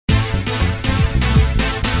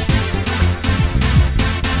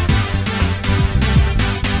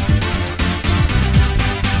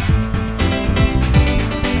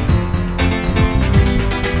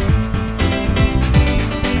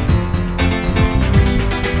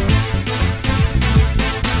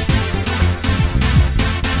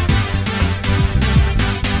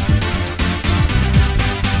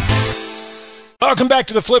Welcome back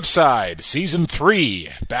to The Flip Side, Season 3,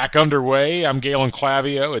 back underway. I'm Galen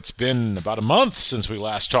Clavio. It's been about a month since we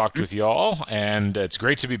last talked with y'all, and it's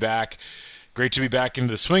great to be back. Great to be back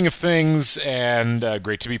into the swing of things, and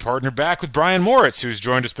great to be partnered back with Brian Moritz, who's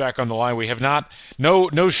joined us back on the line. We have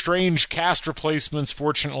no strange cast replacements,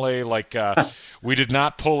 fortunately. We did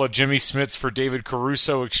not pull a Jimmy Smits for David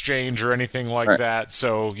Caruso exchange or anything like that,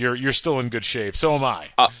 so you're still in good shape. So am I.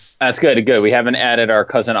 That's good. We haven't added our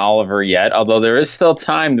cousin Oliver yet, although there is still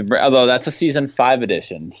time. Although that's a Season 5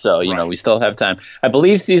 edition, so you know we still have time. I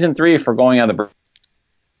believe Season 3 for going on the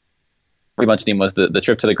pretty much theme was the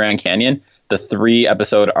trip to the Grand Canyon. The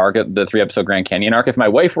 3-episode Grand Canyon arc. If my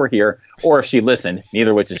wife were here, or if she listened,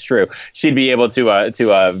 neither which is true, she'd be able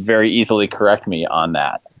to very easily correct me on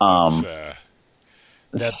that.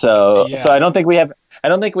 So I don't think we have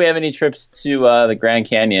any trips to the Grand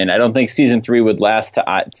Canyon. I don't think Season 3 would last to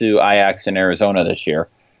Ajax in Arizona this year,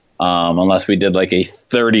 unless we did like a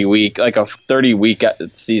 30-week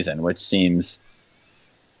season, which seems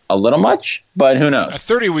a little much, but who knows? A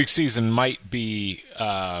 30-week season might be.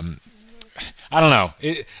 I don't know.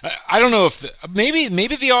 I don't know if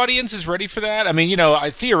maybe the audience is ready for that. I mean,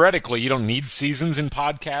 theoretically, you don't need seasons in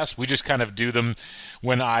podcasts. We just kind of do them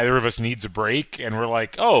when either of us needs a break, and we're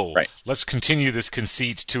like, let's continue this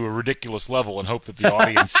conceit to a ridiculous level and hope that the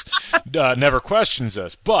audience never questions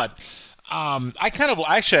us. But I kind of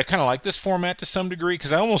like this format to some degree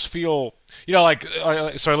because I almost feel, so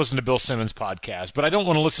I listen to Bill Simmons' podcast, but I don't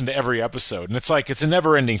want to listen to every episode. And it's like, it's a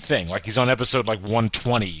never-ending thing. Like he's on episode like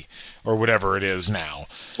 120 or whatever it is now.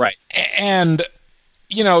 Right. And,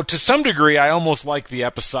 to some degree, I almost like the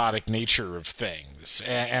episodic nature of things.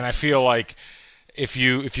 And I feel like if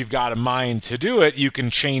you've got a mind to do it, you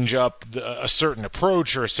can change up a certain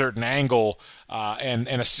approach or a certain angle, and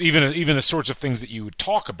even the sorts of things that you would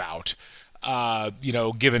talk about.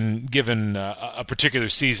 Given a particular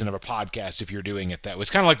season of a podcast, if you're doing it that way. It's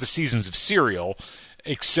kind of like the seasons of Serial,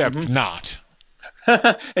 except not.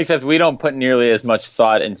 Except we don't put nearly as much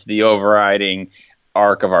thought into the overriding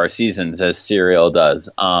arc of our seasons as Serial does.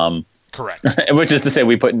 Correct. Which is to say,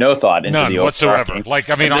 we put no thought into none the whatsoever.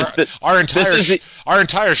 Our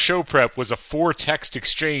entire show prep was a 4-text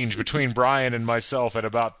exchange between Brian and myself at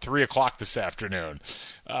about 3:00 this afternoon.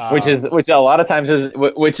 Which a lot of times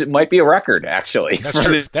which might be a record, actually. That's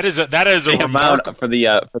true. That is a amount for the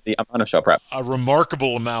amount of show prep. A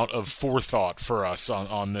remarkable amount of forethought for us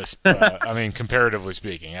on this. Comparatively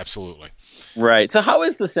speaking, absolutely. Right. So, how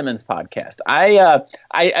is the Simmons podcast? I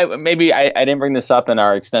didn't bring this up in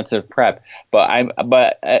our extensive prep, but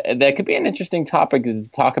that could be an interesting topic to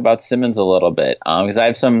talk about Simmons a little bit, because I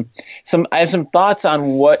have some thoughts on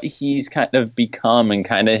what he's kind of become and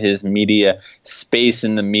kind of his media space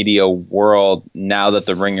in the media world now that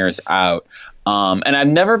The Ringer's out. And I've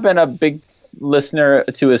never been a big listener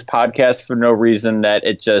to his podcast for no reason that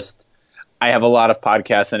I have a lot of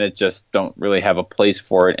podcasts and it just don't really have a place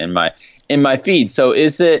for it in my feed. So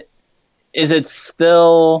is it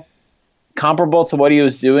still comparable to what he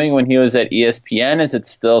was doing when he was at ESPN? Is it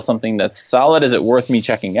still something that's solid? Is it worth me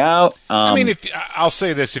checking out? I'll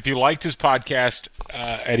say this: if you liked his podcast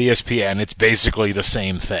at ESPN, it's basically the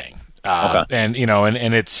same thing. Okay. And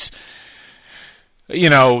it's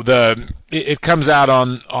it comes out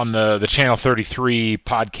on the Channel 33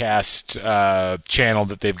 podcast channel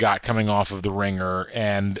that they've got coming off of The Ringer,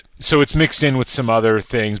 and so it's mixed in with some other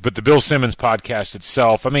things. But the Bill Simmons podcast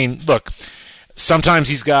itself, look, sometimes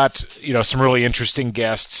he's got some really interesting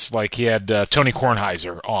guests, like he had Tony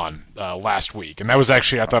Kornheiser on last week, and that was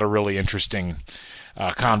actually, I thought, a really interesting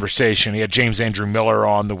conversation. He had James Andrew Miller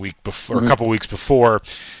on the week before, a couple weeks before.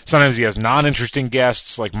 Sometimes he has non-interesting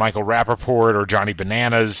guests like Michael Rappaport or Johnny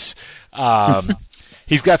Bananas.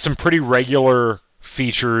 He's got some pretty regular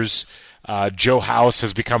features. Joe House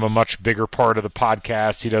has become a much bigger part of the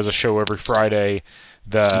podcast. He does a show every Friday.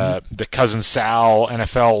 The Cousin Sal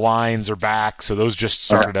NFL lines are back, so those just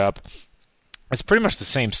started up. It's pretty much the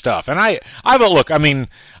same stuff. And I've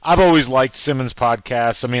always liked Simmons'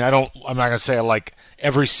 podcasts. I'm not going to say I like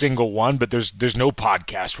every single one, but there's no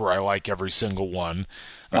podcast where I like every single one.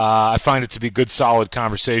 I find it to be good, solid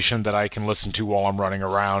conversation that I can listen to while I'm running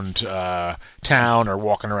around town or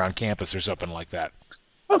walking around campus or something like that.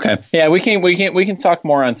 Okay. Yeah, we can talk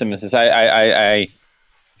more on Simmons.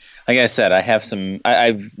 Like I said,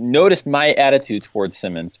 I've noticed my attitude towards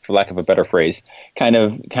Simmons, for lack of a better phrase, kind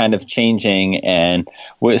of changing, and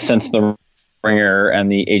since the Ringer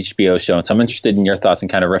and the HBO show. And so I'm interested in your thoughts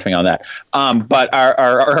and kind of riffing on that. But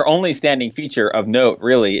our only standing feature of note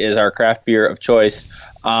really is our craft beer of choice.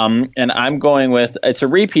 And I'm going with, it's a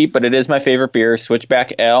repeat, but it is my favorite beer,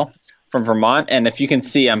 Switchback Ale from Vermont. And if you can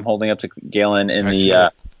see, I'm holding up to Galen in I see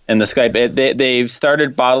the Skype. They've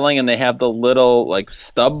started bottling, and they have the little like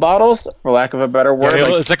stub bottles, for lack of a better word.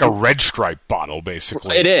 It's like a Red Stripe bottle,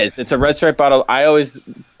 basically. It is. It's a Red Stripe bottle. I always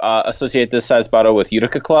associate this size bottle with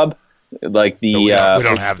Utica Club, like the. We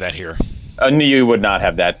don't have that here. You would not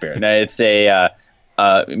have that beer. No, it's a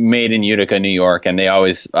made in Utica, New York, and they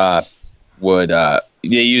always they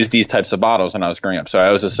use these types of bottles when I was growing up, so I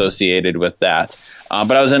was associated with that.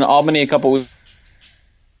 But I was in Albany a couple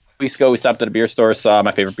weeks ago. We stopped at a beer store, saw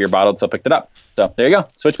my favorite beer bottled, so picked it up. So there you go,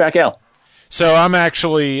 Switchback Ale. So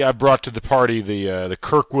I brought to the party the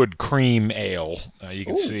Kirkwood Cream Ale. You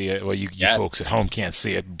can see it. Well, you folks at home can't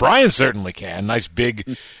see it. Brian certainly can. Nice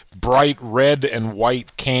big, bright red and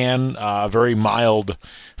white can. Very mild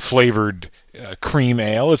flavored cream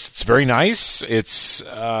ale. It's very nice. It's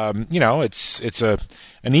it's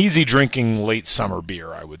an easy drinking late summer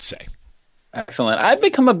beer, I would say. Excellent. I've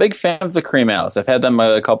become a big fan of the cream ales. I've had them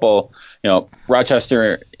a couple.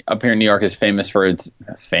 Rochester up here in New York is famous for its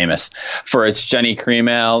Jenny Cream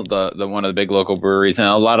Ale, the one of the big local breweries, and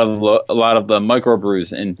a lot of the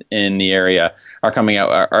microbrews in the area are coming out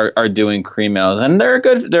are doing cream ales, and they're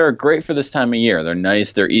good. They're great for this time of year. They're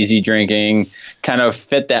nice. They're easy drinking. Kind of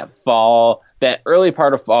fit that early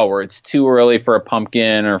part of fall where it's too early for a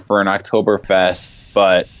pumpkin or for an Oktoberfest,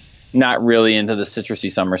 but not really into the citrusy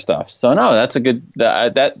summer stuff. So no, that's a good.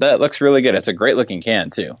 That looks really good. It's a great looking can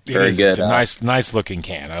too. Very good. It's a nice looking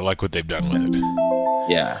can. I like what they've done with it.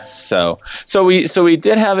 Yeah. So we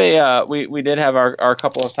did have we did have our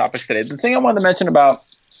couple of topics today. The thing I wanted to mention about,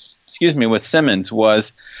 with Simmons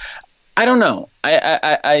was, I don't know.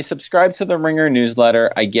 I subscribe to the Ringer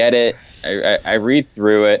newsletter. I get it. I read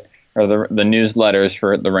through it, or the newsletters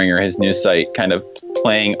for the Ringer, his news site, kind of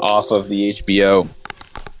playing off of the HBO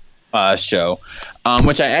show,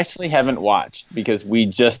 which I actually haven't watched because we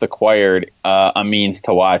just acquired a means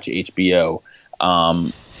to watch HBO.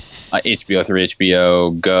 HBO through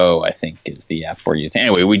HBO Go, I think, is the app we're using.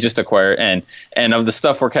 Anyway, we just acquired, and of the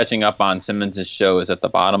stuff we're catching up on, Simmons' show is at the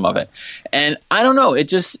bottom of it. And I don't know,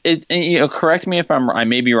 correct me if I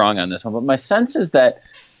may be wrong on this one, but my sense is that,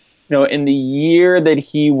 in the year that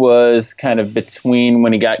he was kind of between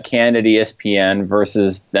when he got canned at ESPN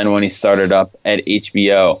versus then when he started up at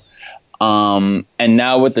HBO, and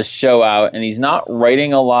now with the show out, and he's not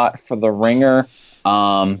writing a lot for the Ringer.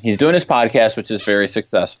 He's doing his podcast, which is very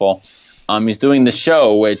successful. He's doing the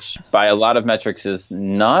show, which by a lot of metrics is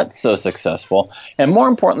not so successful. And more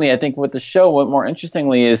importantly, I think with the show, what more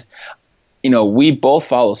interestingly is, we both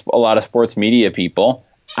follow a lot of sports media people.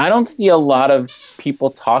 I don't see a lot of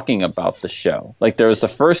people talking about the show. Like, there was the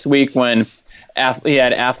first week when he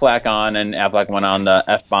had Affleck on, and Affleck went on the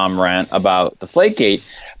F-bomb rant about the Deflategate.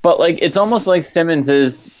 But it's almost like Simmons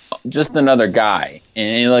is just another guy,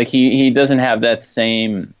 and he doesn't have that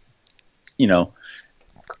same,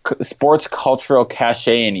 sports cultural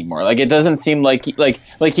cachet anymore. It doesn't seem like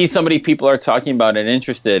he's somebody people are talking about and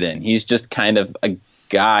interested in. He's just kind of a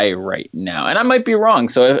guy right now, and I might be wrong.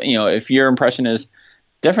 So if your impression is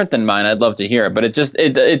different than mine, I'd love to hear it. But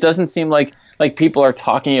it doesn't seem like people are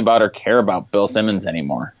talking about or care about Bill Simmons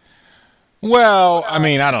anymore. Well, I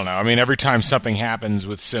don't know. Every time something happens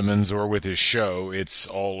with Simmons or with his show, it's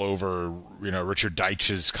all over, Richard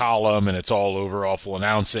Deitch's column, and it's all over Awful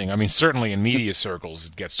Announcing. Certainly in media circles,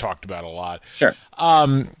 it gets talked about a lot. Sure.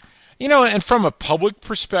 And from a public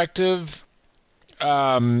perspective,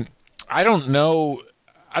 I don't know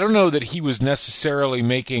that he was necessarily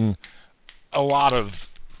making a lot of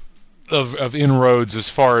inroads as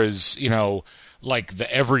far as, the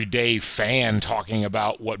everyday fan talking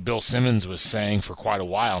about what Bill Simmons was saying for quite a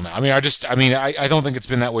while now. I don't think it's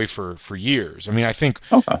been that way for years. I think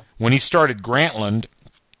when he started Grantland,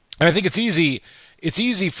 and I think it's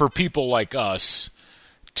easy for people like us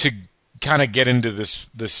to kind of get into this,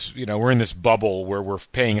 we're in this bubble where we're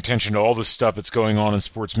paying attention to all this stuff that's going on in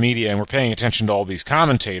sports media, and we're paying attention to all these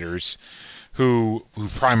commentators who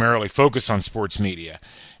primarily focus on sports media.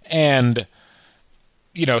 And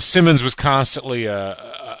Simmons was constantly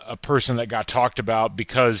a person that got talked about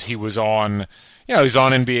because he was on, he's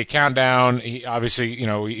on NBA Countdown. He obviously,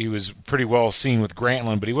 he was pretty well seen with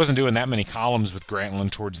Grantland, but he wasn't doing that many columns with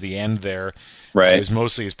Grantland towards the end there. Right. It was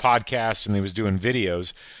mostly his podcast, and he was doing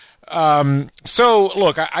videos. So,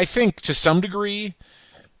 look, I think to some degree,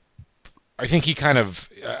 I think he kind of,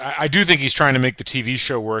 I do think he's trying to make the TV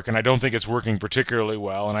show work, and I don't think it's working particularly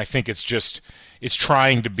well, and I think it's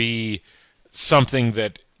trying to be something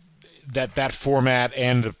that format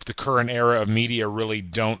and the current era of media really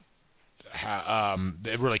don't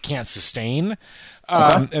it really can't sustain.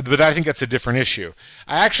 But I think that's a different issue.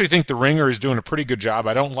 I actually think The Ringer is doing a pretty good job.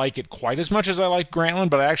 I don't like it quite as much as I like Grantland,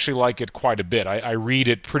 but I actually like it quite a bit. I read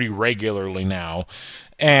it pretty regularly now.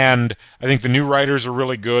 And I think the new writers are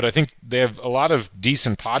really good. I think they have a lot of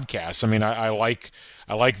decent podcasts. I mean, I like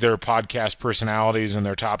their podcast personalities and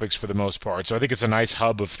their topics for the most part. So I think it's a nice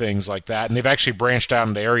hub of things like that. And they've actually branched out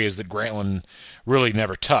into areas that Grantland really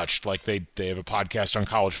never touched. Like they have a podcast on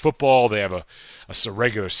college football. They have a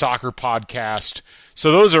regular soccer podcast.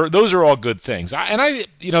 So those are all good things.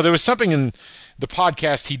 There was something in the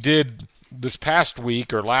podcast he did this past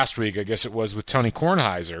week or last week, I guess it was, with Tony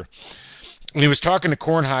Kornheiser. And he was talking to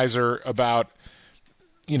Kornheiser about,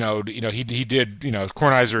 he did,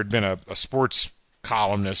 Kornheiser had been a sports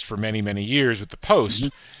columnist for many, many years with the Post.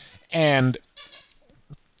 Mm-hmm. And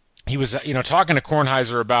he was, talking to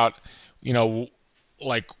Kornheiser about,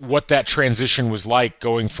 like what that transition was like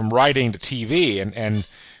going from writing to TV. And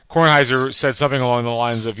Kornheiser said something along the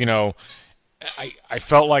lines of, I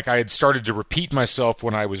felt like I had started to repeat myself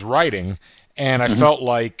when I was writing. And I felt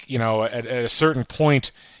like, at a certain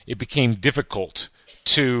point, it became difficult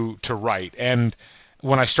to write. And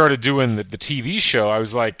when I started doing the TV show, I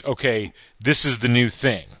was like, okay, this is the new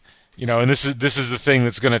thing, and this is the thing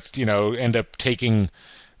that's going to, end up taking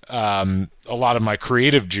a lot of my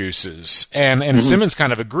creative juices. And Simmons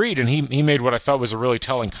kind of agreed, and he made what I thought was a really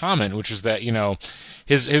telling comment, which is that,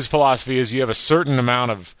 his philosophy is you have a certain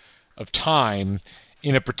amount of time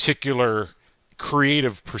in a particular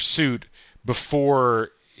creative pursuit before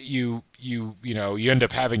you end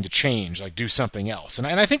up having to change, like do something else. And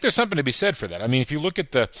I think there's something to be said for that. I mean, if you look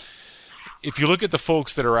at the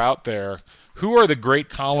folks that are out there, who are the great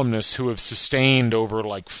columnists who have sustained over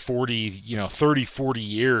like 40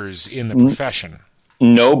 years in the profession?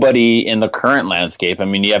 Nobody in the current landscape. I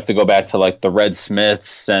mean, you have to go back to like the Red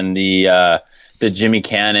Smiths and the Jimmy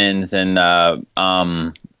Cannons and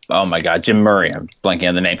oh my God, Jim Murray. I'm blanking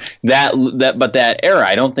on the name. But that era,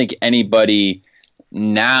 I don't think anybody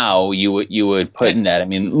now you would put in that. I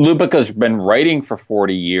mean, Lupica's been writing for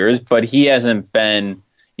 40 years, but he hasn't been,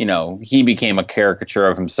 he became a caricature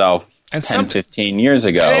of himself 15 years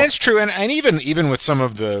ago. And it's true. And even with some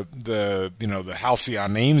of the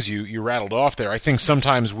halcyon names you rattled off there, I think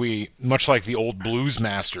sometimes we, much like the old blues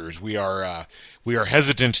masters, we are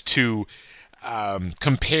hesitant to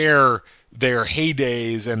compare their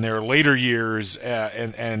heydays and their later years,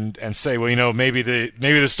 and say, well, maybe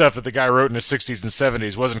the stuff that the guy wrote in his 60s and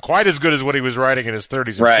 70s wasn't quite as good as what he was writing in his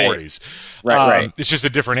 30s and 40s. Right. It's just a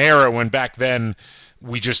different era when back then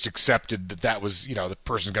we just accepted that was, the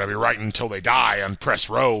person's going to be writing until they die on press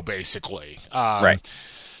row, basically. Right.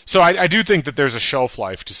 So I do think that there's a shelf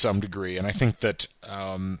life to some degree, and I think that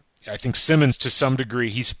Simmons, to some degree,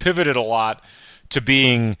 he's pivoted a lot to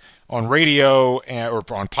being on radio or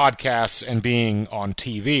on podcasts and being on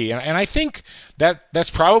TV. And I think that's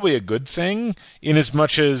probably a good thing, in as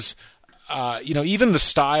much as, even the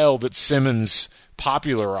style that Simmons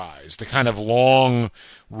popularized, the kind of long,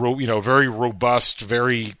 very robust,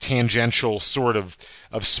 very tangential sort of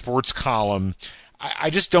sports column, I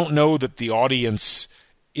just don't know that the audience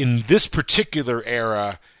in this particular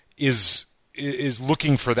era is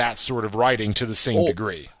looking for that sort of writing to the same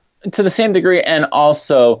degree. To the same degree, and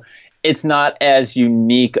also it's not as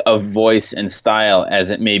unique a voice and style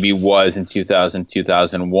as it maybe was in 2000,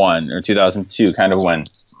 2001, or 2002, kind of when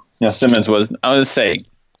Simmons was, I would say,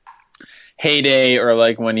 heyday, or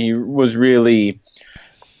like when he was really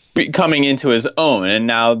coming into his own. And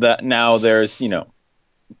now there's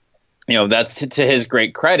that's to his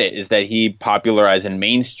great credit, is that he popularized and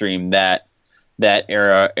mainstreamed that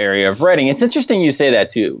area of writing. It's interesting you say that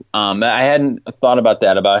too. I hadn't thought about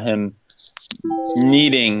that, about him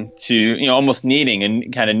almost needing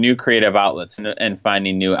and kind of new creative outlets and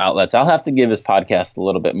finding new outlets. I'll have to give his podcast a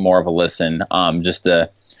little bit more of a listen, just to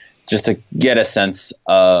get a sense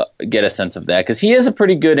of that, because he is a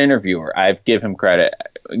pretty good interviewer. I give him credit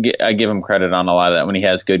on a lot of that when he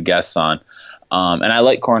has good guests on. And I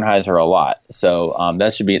like Kornheiser a lot, so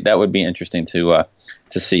that would be interesting to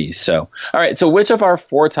see. So, all right. So, which of our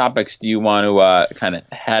four topics do you want to kind of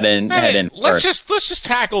head in first? Let's just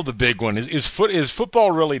tackle the big one. Is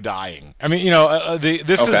football really dying? I mean,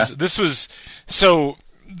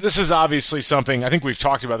 this is obviously something. I think we've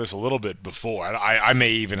talked about this a little bit before. I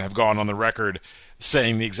may even have gone on the record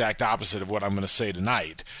saying the exact opposite of what I'm going to say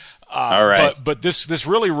tonight. All right. But this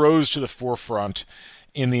really rose to the forefront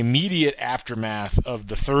in the immediate aftermath of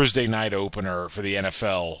the Thursday night opener for the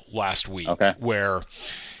NFL last week, where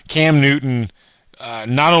Cam Newton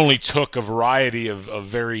not only took a variety of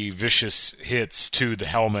very vicious hits to the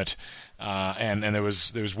helmet, and there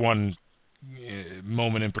was one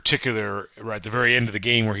moment in particular, right at the very end of the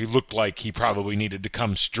game, where he looked like he probably needed to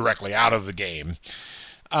come directly out of the game.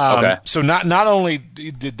 Okay. So not only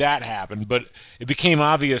did that happen, but it became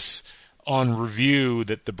obvious on review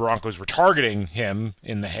that the Broncos were targeting him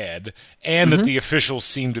in the head, and that the officials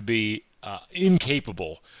seemed to be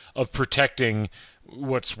incapable of protecting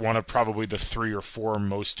what's one of probably the 3 or 4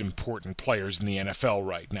 most important players in the NFL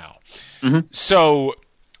right now. So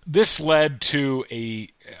this led to a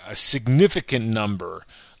significant number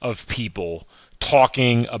of people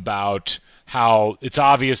talking about how it's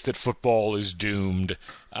obvious that football is doomed,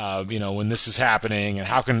 when this is happening, and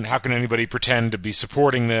how can anybody pretend to be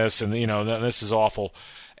supporting this, and this is awful.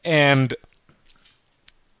 And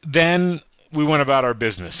then we went about our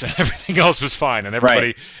business, and everything else was fine, and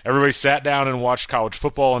everybody sat down and watched college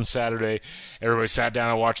football on Saturday. Everybody sat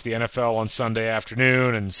down and watched the NFL on Sunday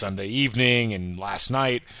afternoon and Sunday evening and last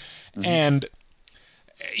night. And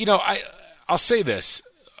I'll say this.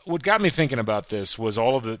 What got me thinking about this was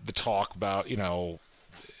all of the talk about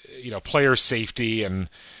player safety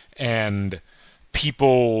and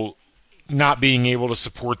people not being able to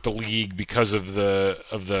support the league because of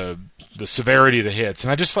the severity of the hits.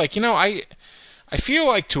 And I just I feel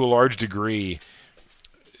like to a large degree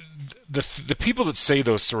the people that say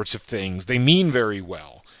those sorts of things, they mean very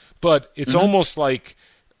well, but it's almost like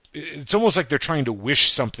they're trying to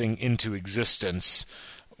wish something into existence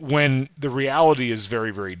when the reality is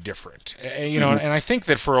very, very different. And I think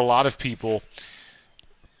that for a lot of people,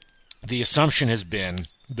 the assumption has been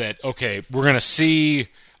that, okay, we're going to see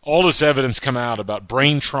all this evidence come out about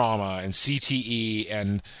brain trauma and CTE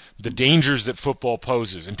and the dangers that football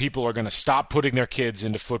poses, and people are going to stop putting their kids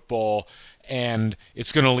into football, and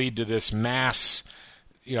it's going to lead to this mass,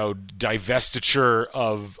 divestiture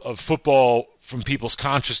of football from people's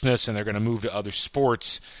consciousness, and they're going to move to other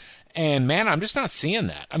sports. And man, I'm just not seeing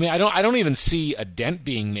that. I mean, I don't even see a dent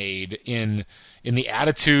being made in the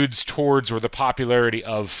attitudes towards or the popularity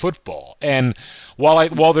of football. And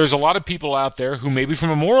while there's a lot of people out there who maybe from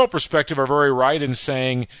a moral perspective are very right in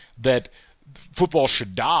saying that football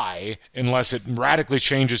should die unless it radically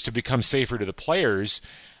changes to become safer to the players,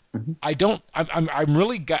 I'm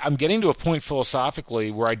getting to a point philosophically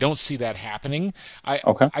where I don't see that happening.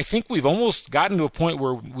 I think we've almost gotten to a point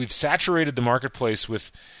where we've saturated the marketplace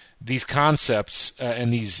with these concepts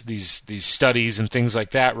and these studies and things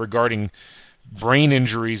like that regarding brain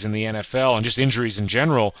injuries in the NFL and just injuries in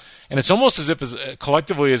general. And it's almost as if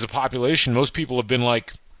collectively as a population, most people have been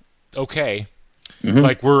like, okay,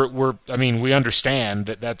 like we understand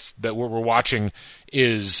that what we're watching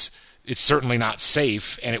it's certainly not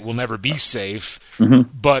safe and it will never be safe,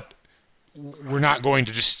 but we're not going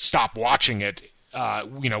to just stop watching it,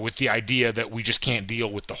 with the idea that we just can't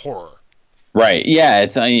deal with the horror. Right. Yeah.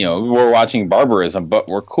 It's, we're watching barbarism, but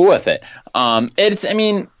we're cool with it. I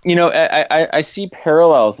see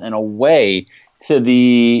parallels in a way to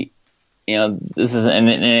the, this isn't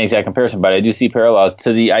an exact comparison, but I do see parallels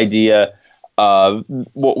to the idea of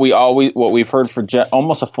what we've heard for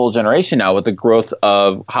almost a full generation now, with the growth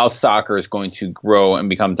of how soccer is going to grow and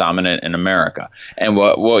become dominant in America. And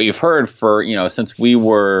what you've heard for, since we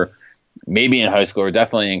were maybe in high school or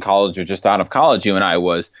definitely in college or just out of college, you and I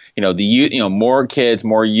was, more kids,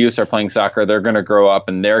 more youths are playing soccer. They're going to grow up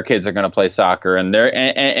and their kids are going to play soccer, and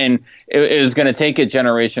it is going to take a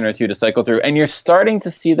generation or two to cycle through. And you're starting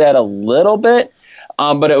to see that a little bit.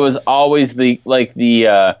 But it was always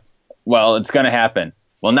well, it's going to happen.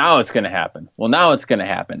 Well, now it's going to happen. Well, now it's going to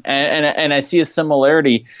happen. And I see a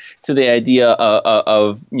similarity to the idea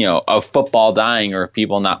of football dying or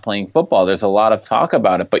people not playing football. There's a lot of talk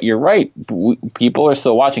about it, but you're right. People are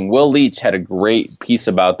still watching. Will Leitch had a great piece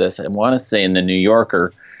about this. I want to say in the New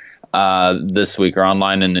Yorker this week, or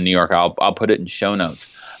online in the New Yorker. I'll put it in show notes.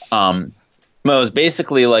 But it was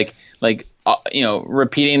basically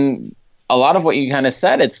repeating a lot of what you kind of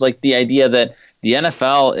said. It's like the idea that the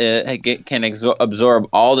NFL can absorb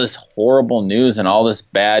all this horrible news and all this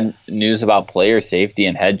bad news about player safety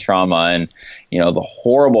and head trauma and, the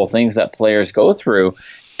horrible things that players go through.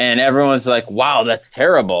 And everyone's like, wow, that's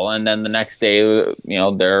terrible. And then the next day,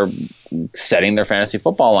 they're setting their fantasy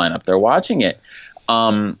football lineup. They're watching it.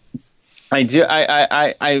 I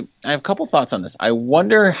have a couple thoughts on this. I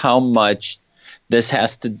wonder how much this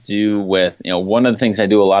has to do with, one of the things I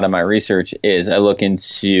do a lot of my research is I look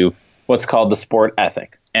into what's called the sport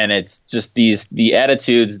ethic. And it's just the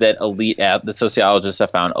attitudes that the sociologists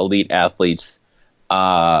have found elite athletes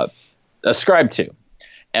ascribe to.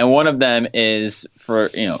 And one of them is for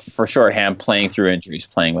shorthand, playing through injuries,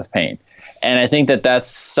 playing with pain. And I think that that's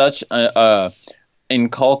such an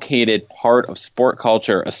inculcated part of sport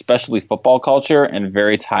culture, especially football culture, and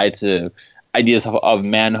very tied to ideas of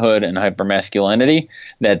manhood and hypermasculinity,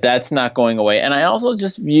 that's not going away. And I also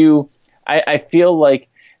just I feel like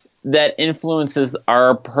that influences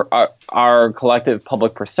our collective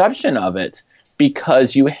public perception of it,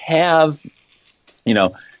 because you have,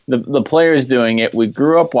 the players doing it. We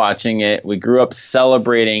grew up watching it. We grew up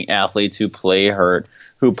celebrating athletes who play hurt,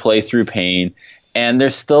 who play through pain. And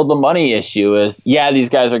there's still the money issue is, these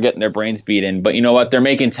guys are getting their brains beat in, but you know what? They're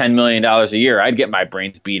making $10 million a year. I'd get my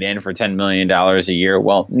brains beat in for $10 million a year.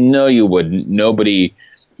 Well, no, you wouldn't. Nobody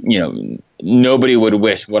would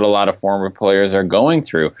wish what a lot of former players are going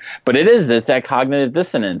through. But it's that cognitive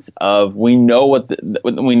dissonance of, we know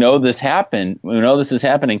this happened. We know this is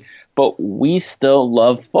happening, but we still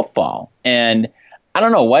love football. And I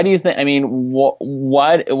don't know. Why do you think? I mean,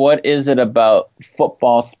 what is it about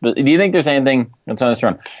football? Do you think there's anything? Let's turn this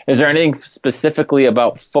around. Is there anything specifically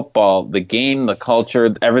about football, the game, the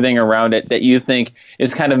culture, everything around it, that you think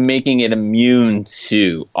is kind of making it immune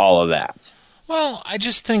to all of that? Well, I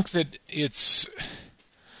just think that it's.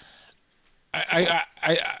 I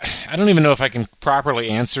don't even know if I can properly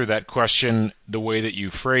answer that question the way that you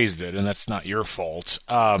phrased it, and that's not your fault.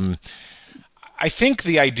 I think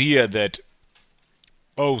the idea that,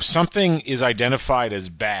 something is identified as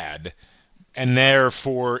bad, and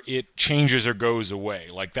therefore it changes or goes away.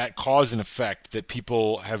 Like that cause and effect that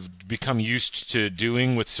people have become used to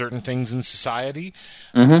doing with certain things in society.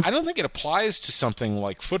 Mm-hmm. I don't think it applies to something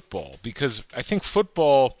like football, because I think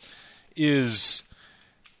football it's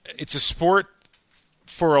a sport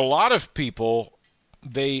for a lot of people.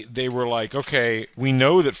 They were like, okay, we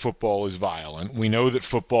know that football is violent. We know that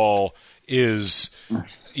football is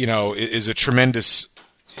a tremendous.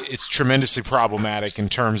 It's tremendously problematic in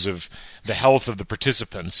terms of the health of the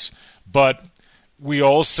participants, but we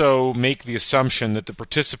also make the assumption that the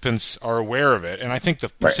participants are aware of it, and I think the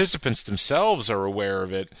participants themselves are aware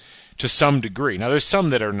of it to some degree. Now, there's some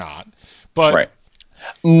that are not, but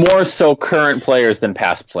more so current players than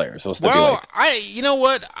past players. You know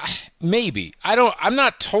what? Maybe I'm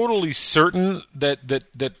not totally certain that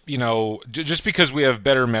just because we have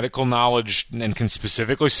better medical knowledge and can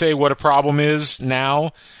specifically say what a problem is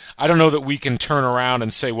now, I don't know that we can turn around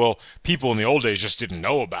and say, well, people in the old days just didn't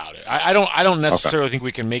know about it. I don't necessarily think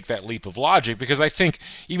we can make that leap of logic, because I think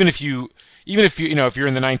even if you're in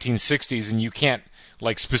the 1960s and you can't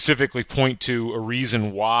specifically point to a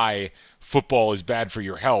reason why football is bad for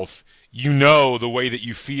your health, the way that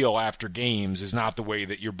you feel after games is not the way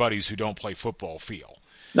that your buddies who don't play football feel.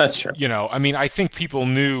 That's true. I think people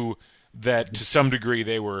knew that to some degree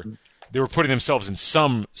they were putting themselves in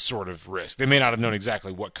some sort of risk. They may not have known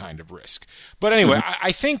exactly what kind of risk. But anyway, mm-hmm.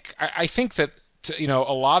 I think that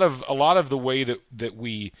a lot of the way that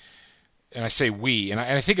we, and I say we, and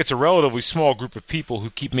I think it's a relatively small group of people who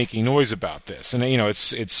keep making noise about this. And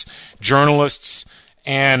it's journalists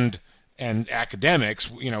and academics,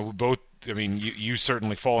 both. I mean, you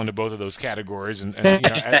certainly fall into both of those categories, and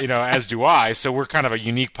as do I. So we're kind of a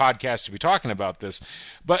unique podcast to be talking about this.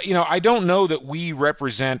 But I don't know that we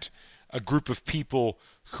represent a group of people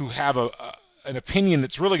who have an opinion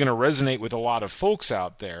that's really going to resonate with a lot of folks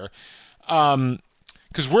out there,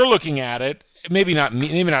 because we're looking at it. Maybe not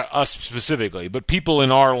us specifically, but people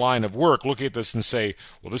in our line of work look at this and say,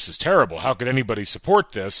 well, this is terrible. How could anybody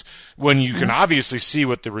support this when you can obviously see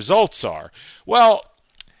what the results are? Well,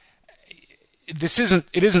 it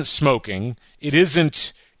isn't smoking. It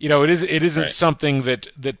isn't, it isn't something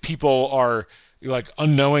that people are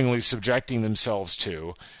unknowingly subjecting themselves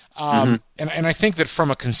to. And I think that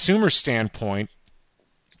from a consumer standpoint,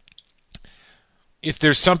 if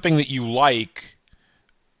there's something that you like,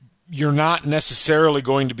 you're not necessarily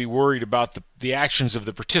going to be worried about the actions of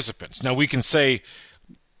the participants. Now, we can say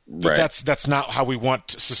that that's not how we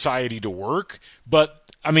want society to work, but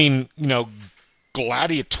I mean,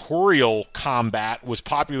 gladiatorial combat was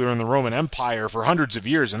popular in the Roman Empire for hundreds of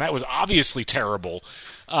years, and that was obviously terrible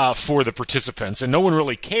for the participants, and no one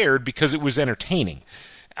really cared because it was entertaining.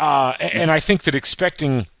 And I think that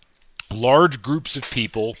expecting large groups of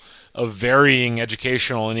people of varying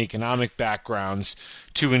educational and economic backgrounds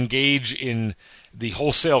to engage in the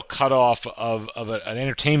wholesale cutoff of an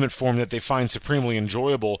entertainment form that they find supremely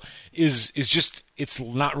enjoyable is just, it's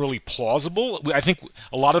not really plausible. I think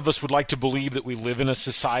a lot of us would like to believe that we live in a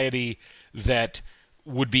society that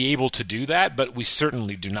would be able to do that, but we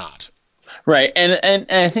certainly do not. Right. And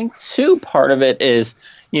I think too, part of it is,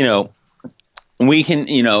 we can,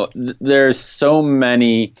 there's so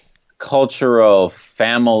many cultural,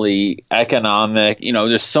 family, economic,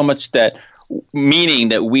 there's so much that meaning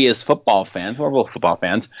that we as football fans, we're both football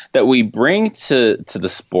fans, that we bring to the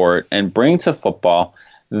sport and bring to football,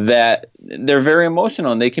 that they're very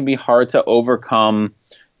emotional and they can be hard to overcome.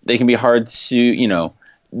 They can be hard to,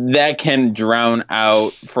 that can drown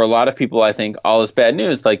out for a lot of people, I think, all this bad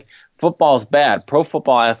news. Like, football's bad. Pro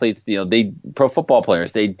football athletes pro football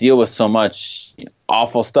players, they deal with so much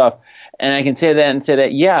awful stuff. And I can say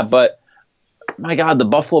that, yeah, but my God, the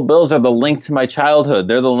Buffalo Bills are the link to my childhood.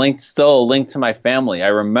 They're still a link to my family. I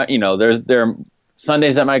remember, there are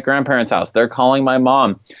Sundays at my grandparents' house. They're calling my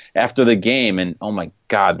mom after the game, and oh my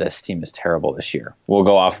God, this team is terrible this year.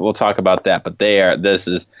 We'll talk about that, but this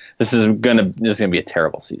is gonna be a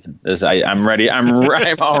terrible season. I'm ready.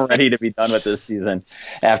 I'm all ready to be done with this season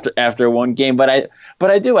after one game. But I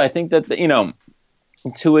think that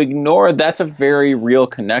to ignore, that's a very real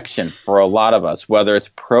connection for a lot of us, whether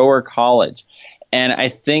it's pro or college. And I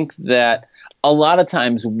think that a lot of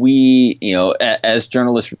times we, as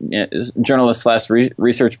journalists /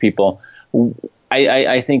 research people,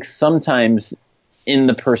 I think sometimes in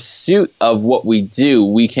the pursuit of what we do,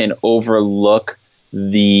 we can overlook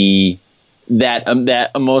that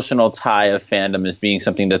emotional tie of fandom as being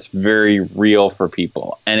something that's very real for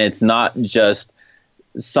people. And it's not just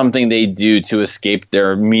something they do to escape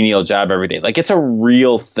their menial job every day. Like, it's a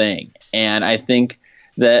real thing. And I think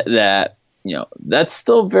that that's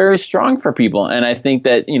still very strong for people. And I think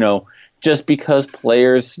that, just because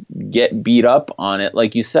players get beat up on it,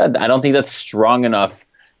 like you said, I don't think that's strong enough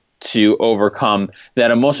to overcome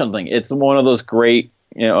that emotional thing. It's one of those great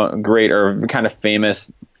or kind of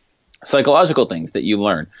famous psychological things that you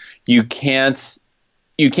learn. You can't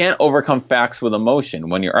overcome facts with emotion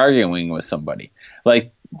when you're arguing with somebody.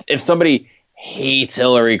 Like, if somebody hates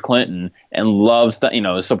Hillary Clinton and loves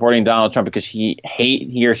supporting Donald Trump because he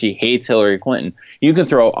or she hates Hillary Clinton, you can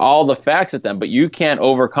throw all the facts at them, but you can't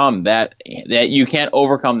overcome that you can't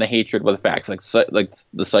overcome the hatred with facts. Like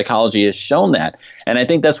the psychology has shown that. And I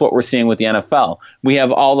think that's what we're seeing with the NFL. We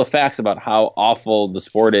have all the facts about how awful the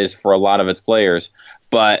sport is for a lot of its players,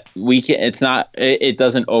 but it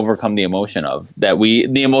doesn't overcome the emotion of that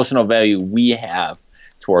the emotional value we have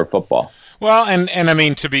toward football. Well, and I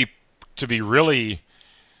mean, to be really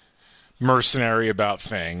mercenary about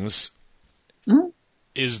things,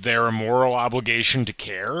 is there a moral obligation to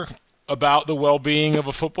care about the well-being of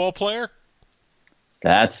a football player?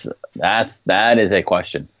 That is a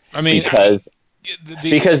question. I mean, because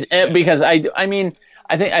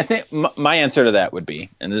I think my answer to that would be,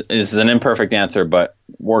 and this is an imperfect answer, but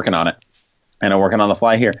working on it, and I'm working on the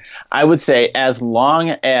fly here. I would say, as long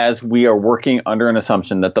as we are working under an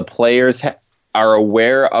assumption that the players are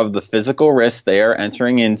aware of the physical risks they are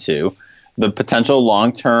entering into, the potential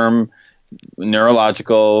long-term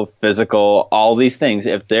neurological, physical, all these things,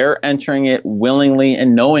 if they're entering it willingly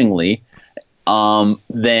and knowingly,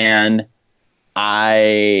 then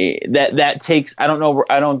that takes, I don't know,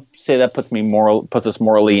 I don't say that puts us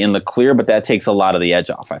morally in the clear, but that takes a lot of the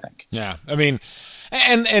edge off, I think. Yeah, I mean,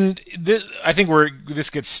 and this, I think where this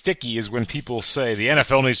gets sticky is when people say the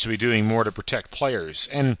NFL needs to be doing more to protect players.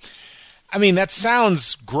 And I mean, that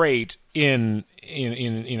sounds great in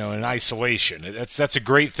isolation. That's a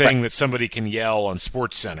great thing, right, that somebody can yell on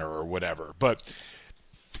SportsCenter or whatever. But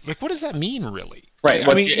like, what does that mean, really? Right.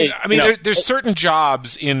 There's certain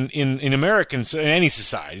jobs in Americans, in any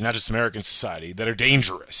society, not just American society, that are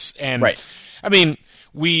dangerous. And right. I mean,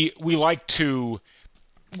 we love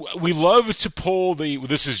to pull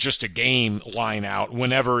this is just a game line out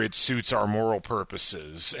whenever it suits our moral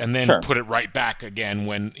purposes, and then put it right back again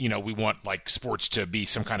when, we want like sports to be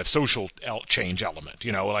some kind of social change element.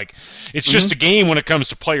 Like, it's just a game when it comes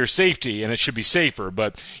to player safety, and it should be safer.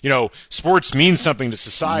 But sports means something to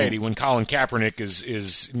society when Colin Kaepernick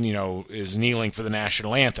is kneeling for the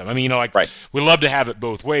national anthem. I mean, right. We love to have it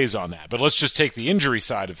both ways on that. But let's just take the injury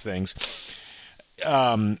side of things.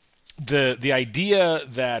 The idea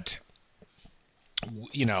that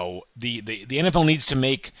the NFL needs to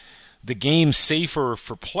make the game safer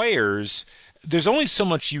for players, there's only so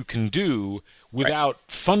much you can do without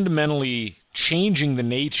fundamentally changing the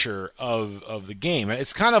nature of the game.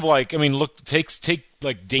 It's kind of like, I mean, look, take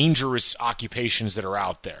like dangerous occupations that are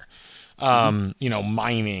out there.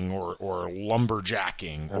 Mining or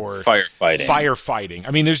lumberjacking or firefighting.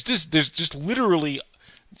 I mean, there's just literally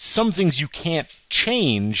some things you can't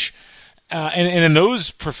change. And in those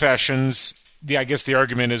professions, I guess the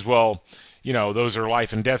argument is, well, those are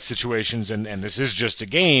life and death situations, and this is just a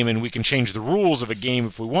game, and we can change the rules of a game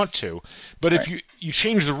if we want to. But if you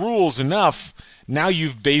change the rules enough, now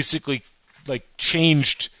you've basically like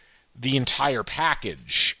changed the entire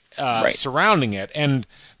package surrounding it, and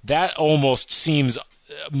that almost seems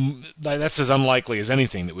that's as unlikely as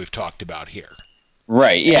anything that we've talked about here.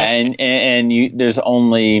 Right. Yeah. And there's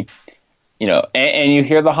only, and you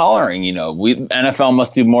hear the hollering, NFL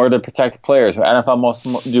must do more to protect players. NFL must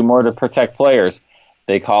do more to protect players.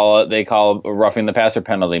 They call a roughing the passer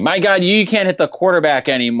penalty. My God, you can't hit the quarterback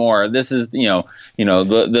anymore. This is, they're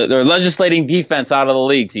legislating defense out of the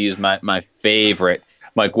league, to use my favorite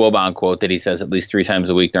Mike Wilbon quote that he says at least 3 times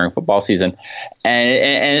a week during football season.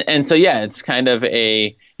 And so, yeah, it's kind of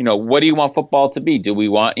a, what do you want football to be? Do we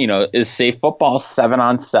want, is safe football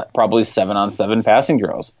probably 7-on-7 passing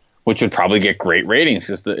drills, which would probably get great ratings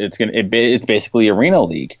because it's basically arena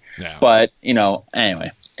league. Yeah. But,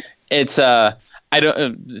 anyway, it's, to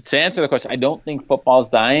answer the question, I don't think football's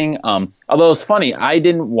dying. Although it's funny, I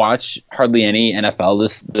didn't watch hardly any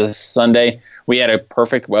NFL this Sunday. We had a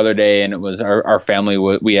perfect weather day, and it was our family.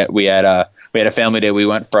 We had a family day. We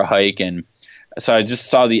went for a hike, and so I just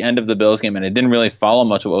saw the end of the Bills game, and I didn't really follow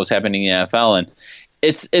much of what was happening in the NFL. And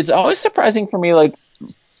it's always surprising for me, like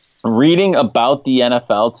reading about the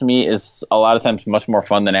NFL to me is a lot of times much more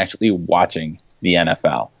fun than actually watching the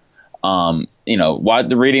NFL.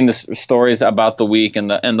 Reading the stories about the week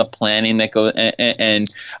and the planning that goes and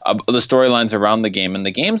the storylines around the game, and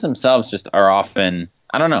the games themselves just are often,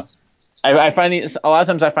 I don't know. I find a lot of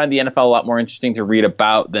times I find the NFL a lot more interesting to read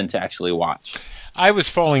about than to actually watch. I was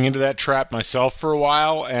falling into that trap myself for a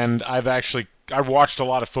while, and I've watched a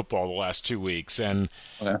lot of football the last 2 weeks, and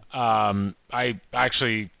okay. I'm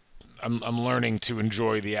learning to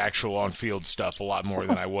enjoy the actual on-field stuff a lot more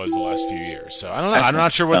than I was the last few years. So I don't know. I'm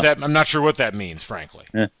not sure what that means, frankly.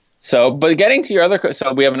 Yeah. So, but getting to your other,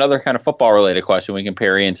 so we have another kind of football-related question. We can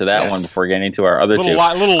parry into that one before getting to our other two.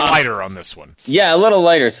 A little lighter on this one. Yeah, a little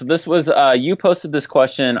lighter. So this was you posted this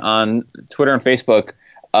question on Twitter and Facebook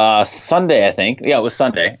Sunday, I think. Yeah, it was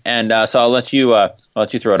Sunday, and so I'll let you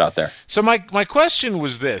throw it out there. So my question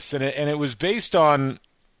was this, and it was based on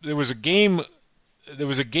there was a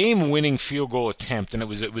game-winning field goal attempt, and it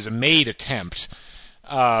was a made attempt.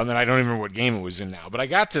 And I don't even remember what game it was in now, but I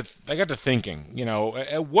got to thinking,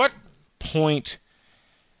 at what point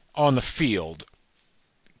on the field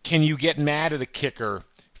can you get mad at a kicker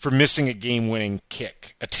for missing a game-winning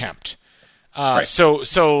kick attempt? Right. So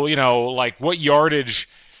like what yardage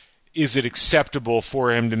is it acceptable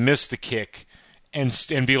for him to miss the kick and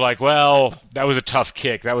be like, well, that was a tough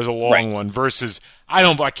kick, that was a long one, versus I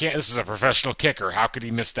can't. This is a professional kicker. How could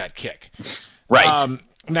he miss that kick? Right.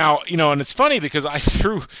 Now, and it's funny because I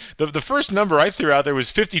threw the first number I threw out there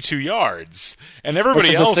was 52 yards, and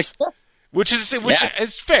everybody else, which is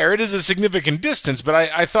it's fair. It is a significant distance, but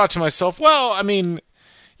I thought to myself, well, I mean,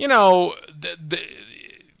 well,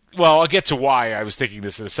 I'll get to why I was thinking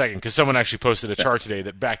this in a second because someone actually posted a chart today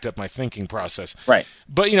that backed up my thinking process. Right.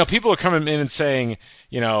 But people are coming in and saying,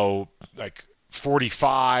 like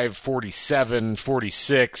 45, 47,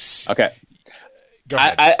 46. Okay.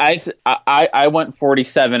 I went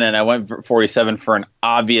 47, and I went 47 for an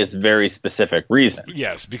obvious, very specific reason.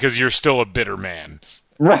 Yes, because you're still a bitter man.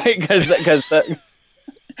 Right, because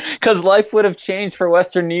life would have changed for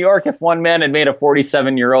Western New York if one man had made a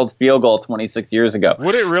 47-year-old field goal 26 years ago.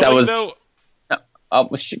 Would it really, though?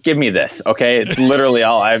 Give me this, okay? It's literally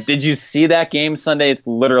all I have. Did you see that game Sunday? It's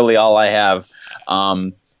literally all I have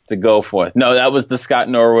to go for. No, that was the Scott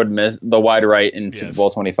Norwood miss. The wide right in Super Bowl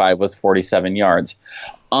 25 was 47 yards.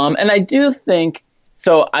 And I do think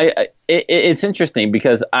so. It's interesting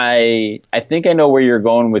because I think I know where you're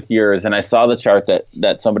going with yours, and I saw the chart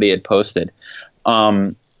that somebody had posted.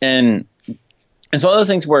 And it's one of those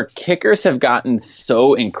things where kickers have gotten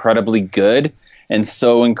so incredibly good and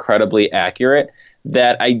so incredibly accurate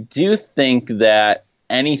that I do think that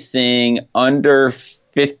anything under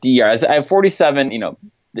 50 yards, I have 47,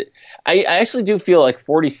 I actually do feel like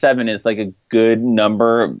 47 is like a good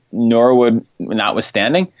number, Norwood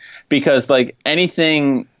notwithstanding, because like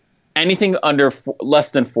anything under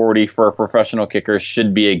less than 40 for a professional kicker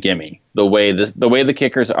should be a gimme. The way the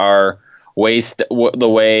kickers are, the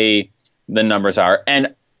way the numbers are,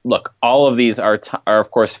 and look, all of these are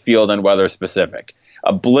of course field and weather specific.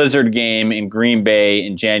 A blizzard game in Green Bay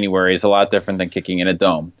in January is a lot different than kicking in a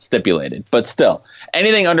dome, stipulated, but still,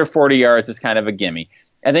 anything under 40 yards is kind of a gimme.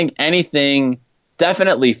 I think anything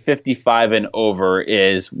definitely 55 and over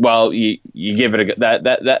is, well, you give it a go.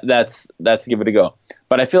 That's give it a go.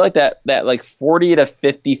 But I feel like that like 40 to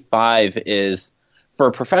 55 is, for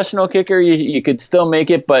a professional kicker, you could still make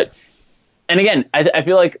it. But, and again, I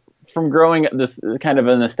feel like from growing up, this is kind of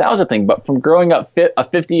a nostalgia thing, but from growing up, a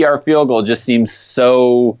 50-yard field goal just seems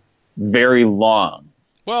so very long.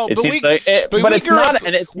 Well, It but seems we, like it, but but we it's grew not, up.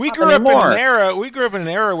 and it's We not grew up in anymore. an era. We grew up in an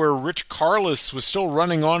era where Rich Karlis was still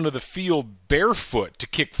running onto the field barefoot to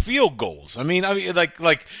kick field goals. I mean, like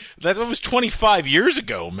that was 25 years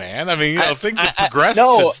ago, man. I mean, things have progressed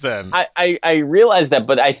since then. I realize that,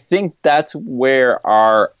 but I think that's where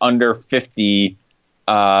our under 50.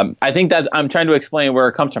 I think that I'm trying to explain where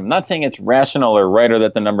it comes from. I'm not saying it's rational or right or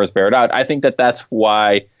that the numbers bear it out. I think that that's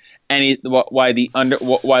why why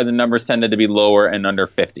the numbers tended to be lower and under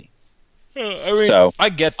 50. I mean, I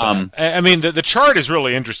get that. I mean, the chart is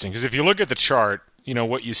really interesting because if you look at the chart,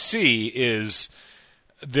 what you see is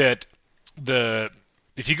that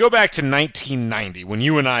if you go back to 1990, when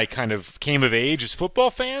you and I kind of came of age as football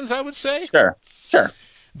fans, I would say. Sure.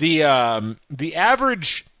 The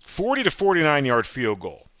average 40 to 49 yard field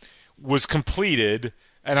goal was completed,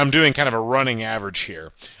 and I'm doing kind of a running average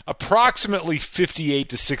here, approximately 58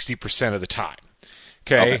 to 60% of the time.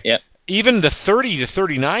 Okay? Yeah. Even the 30 to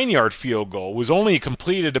 39 yard field goal was only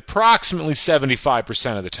completed approximately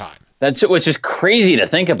 75% of the time. Which is crazy to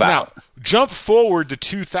think about. Now, jump forward to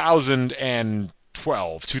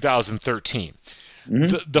 2012, 2013.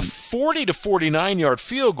 The 40 to 49 yard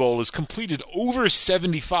field goal is completed over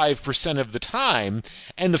 75% of the time,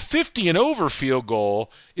 and the 50 and over field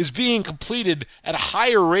goal is being completed at a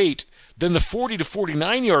higher rate than the 40 to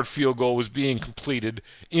 49 yard field goal was being completed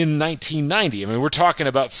in 1990. I mean, we're talking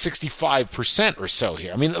about 65% or so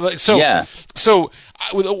here. I mean, so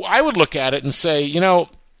I would look at it and say,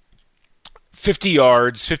 50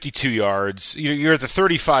 yards, 52 yards, you're at the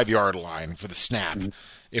 35 yard line for the snap.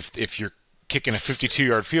 If you're kicking a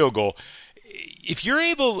 52-yard field goal, if you're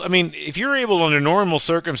able under normal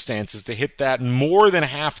circumstances to hit that more than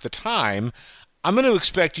half the time, I'm going to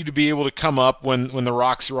expect you to be able to come up when the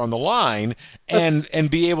rocks are on the line and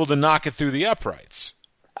be able to knock it through the uprights.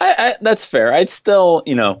 That's fair. I'd still,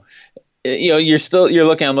 I'm looking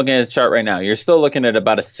at the chart right now. You're still looking at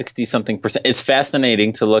about a 60-something percent. It's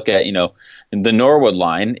fascinating to look at, the Norwood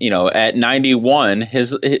line, at 91,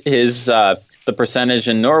 the percentage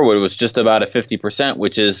in Norwood was just about a 50%,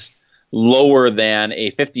 which is lower than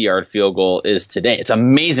a 50-yard field goal is today. It's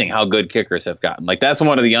amazing how good kickers have gotten. Like, that's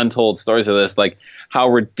one of the untold stories of this, like how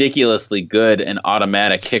ridiculously good and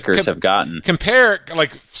automatic kickers have gotten. Compare,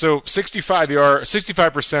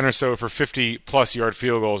 65% or so for 50-plus yard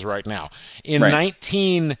field goals right now. In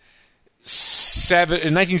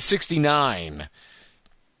 1969,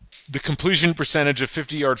 the completion percentage of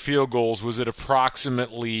 50-yard field goals was at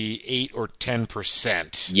approximately 8 or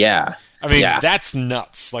 10%. Yeah. I mean, that's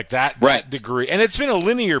nuts. Like that degree. And it's been a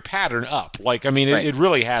linear pattern up. Like, I mean, it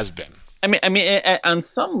really has been. I mean, on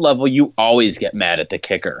some level, you always get mad at the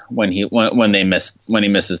kicker when he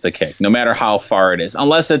misses the kick, no matter how far it is,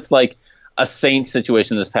 unless it's like a Saints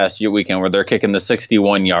situation this past weekend where they're kicking the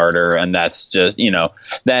 61-yarder, and that's just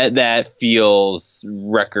that feels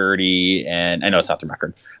recordy, and I know it's not the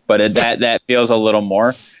record, but that feels a little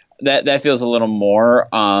more. That feels a little more.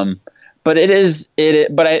 But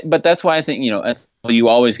but that's why I think you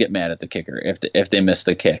always get mad at the kicker if they miss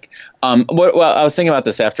the kick. I was thinking about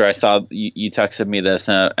this after I saw you texted me this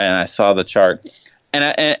and I saw the chart,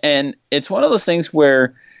 and it's one of those things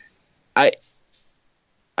where I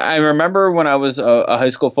remember when I was a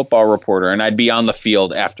high school football reporter and I'd be on the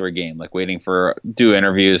field after a game, like do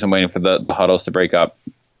interviews and waiting for the huddles to break up.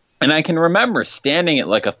 And I can remember standing at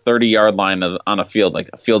like a 30-yard line on a field,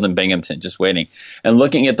 like a field in Binghamton, just waiting and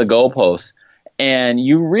looking at the goalposts. And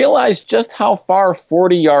you realize just how far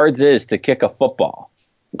 40 yards is to kick a football.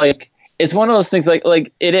 Like, it's one of those things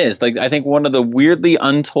like it is. Like, I think one of the weirdly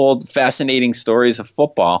untold, fascinating stories of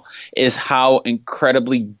football is how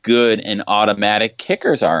incredibly good and automatic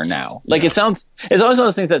kickers are now. Like, it's always one of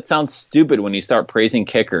those things that sounds stupid when you start praising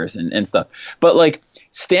kickers and stuff. But, like,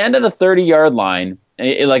 stand at a 30-yard line,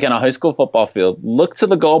 like in a high school football field, look to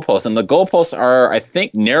the goalposts, and the goalposts are, I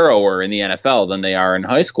think, narrower in the NFL than they are in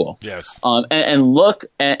high school. Yes. And look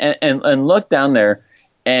down there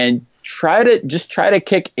and try to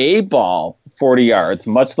kick a ball 40 yards,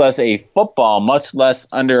 much less a football, much less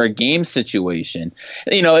under a game situation.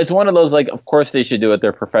 It's one of those, like, of course they should do it.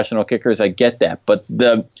 They're professional kickers. I get that, but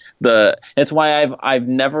it's why I've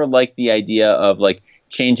never liked the idea of like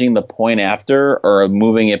changing the point after or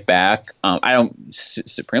moving it back. I don't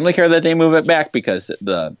supremely care that they move it back because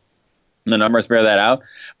the numbers bear that out.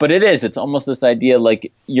 But it's almost this idea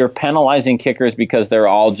like you're penalizing kickers because they're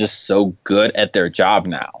all just so good at their job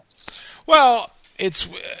now. Well, I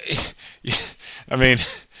mean,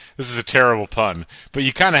 this is a terrible pun, but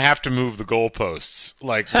you kind of have to move the goalposts.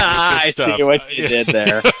 Like, I see what you did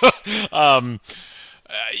there.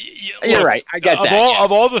 You're right. I get that.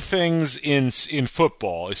 Of all the things in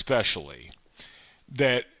football, especially,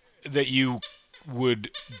 that you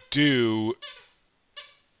would do,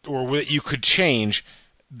 or that you could change.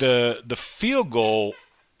 The field goal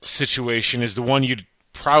situation is the one you'd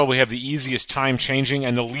probably have the easiest time changing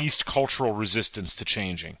and the least cultural resistance to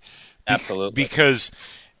changing. Absolutely. Because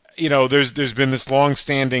there's been this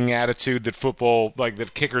long-standing attitude that football, like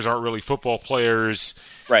that kickers aren't really football players,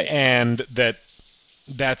 right? And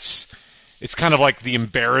it's kind of like the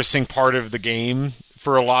embarrassing part of the game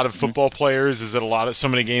for a lot of football players is that so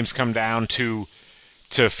many games come down to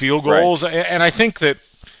field goals, right. And I think that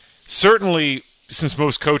certainly since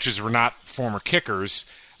most coaches were not former kickers,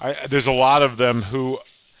 there's a lot of them who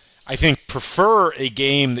I think prefer a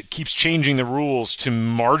game that keeps changing the rules to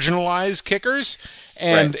marginalize kickers.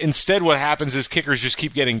 And right. Instead what happens is kickers just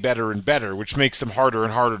keep getting better and better, which makes them harder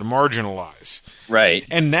and harder to marginalize. Right.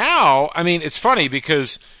 And now, I mean, it's funny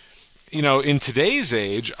because, in today's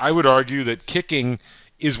age, I would argue that kicking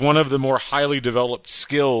is one of the more highly developed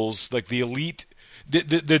skills, like the elite.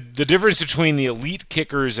 The difference between the elite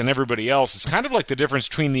kickers and everybody else is kind of like the difference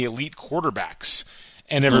between the elite quarterbacks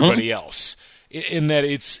and everybody else, in that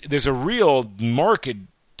there's a real marked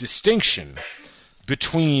distinction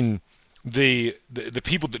between the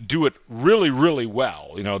people that do it really, really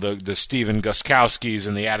well, the Steven Gostkowskis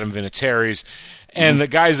and the Adam Vinatieri's, and the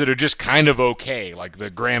guys that are just kind of okay, like the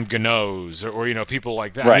Graham Ganoes or people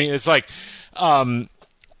like that. Right. I mean, it's like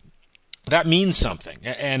that means something,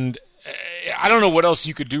 and I don't know what else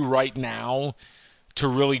you could do right now to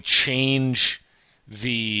really change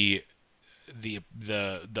the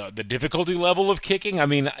difficulty level of kicking. I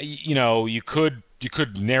mean, you could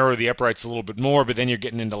narrow the uprights a little bit more, but then you're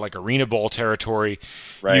getting into like arena ball territory.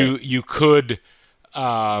 Right. You could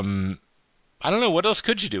I don't know, what else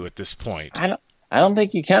could you do at this point? I don't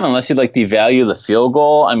think you can unless you devalue the field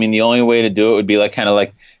goal. I mean, the only way to do it would be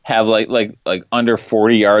have under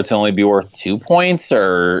 40 yards only be worth 2 points,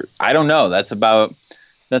 or I don't know. That's about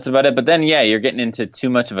it. But then you're getting into too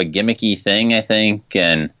much of a gimmicky thing, I think,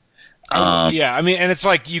 and yeah, I mean, and it's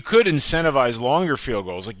like you could incentivize longer field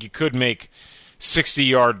goals. Like you could make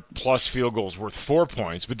 60-yard plus field goals worth 4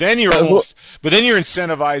 points, but then you're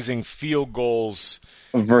incentivizing field goals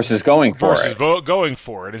versus going for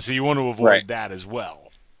it, and so you want to avoid that as well.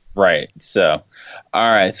 Right. So,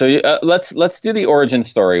 all right. So let's do the origin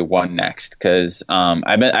story one next, because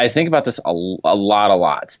I think about this a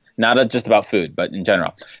lot, not just about food, but in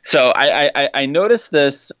general. So I noticed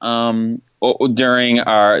this during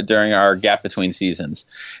our gap between seasons,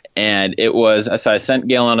 and it was, so I sent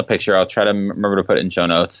Galen a picture. I'll try to remember to put it in show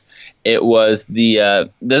notes. It was this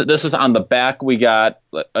was on the back. We got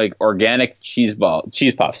like organic cheese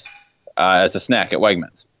puffs as a snack at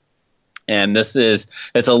Wegmans. And it's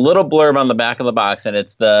a little blurb on the back of the box, and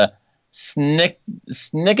it's the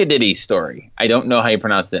Snickadiddy story. I don't know how you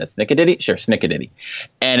pronounce that. Snickadiddy? Sure, Snickadiddy.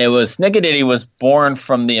 And Snickadiddy was born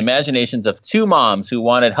from the imaginations of two moms who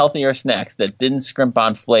wanted healthier snacks that didn't scrimp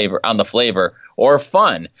on the flavor or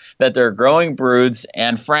fun that their growing broods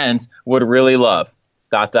and friends would really love. ...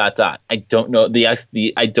 I don't know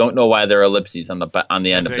I don't know why there are ellipses on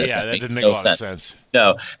the end of this. Yeah, that doesn't make a lot of sense.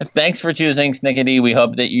 No. Thanks for choosing Snickadiddy. We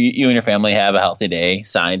hope that you and your family have a healthy day.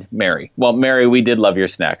 Signed, Mary. Well, Mary, we did love your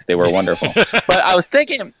snacks. They were wonderful. But I was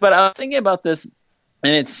thinking about this,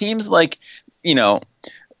 and it seems like,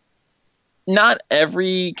 not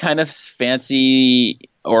every kind of fancy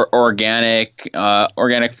or organic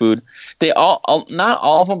food, they not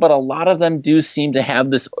all of them, but a lot of them do seem to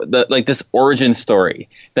have this origin story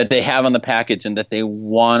that they have on the package and that they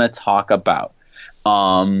want to talk about.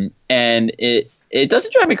 And it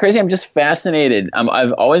doesn't drive me crazy. I'm just fascinated.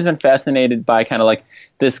 I've always been fascinated by kind of like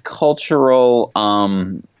this cultural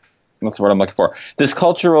what's the word I'm looking for? This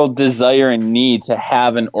cultural desire and need to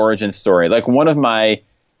have an origin story. Like one of my,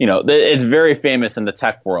 it's very famous in the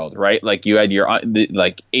tech world, right? Like you had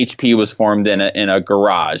HP was formed in a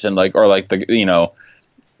garage, and the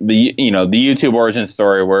YouTube origin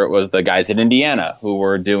story where it was the guys in Indiana who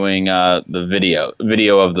were doing the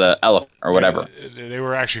video of the elephant or whatever. They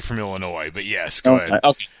were actually from Illinois, but yes, go ahead.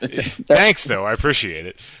 Okay. Thanks, though. I appreciate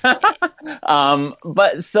it.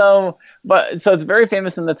 So it's very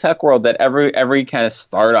famous in the tech world that every kind of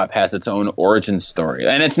startup has its own origin story,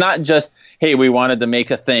 and it's not just, hey, we wanted to make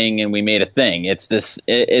a thing and we made a thing. It's this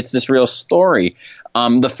real story.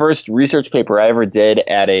 The first research paper I ever did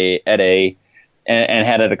and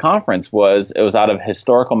had at a conference was out of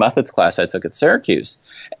historical methods class I took at Syracuse.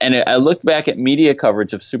 And I looked back at media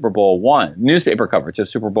coverage of Super Bowl I, newspaper coverage of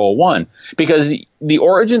Super Bowl I, because the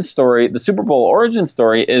origin story, the Super Bowl origin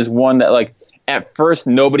story, is one that at first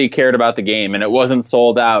nobody cared about the game and it wasn't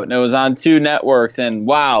sold out and it was on 2 networks and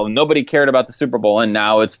wow, nobody cared about the Super Bowl and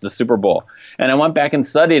now it's the Super Bowl. And I went back and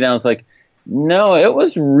studied and I was like, no, it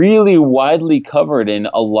was really widely covered in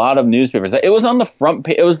a lot of newspapers. It was on the front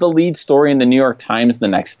page. It was the lead story in the New York Times the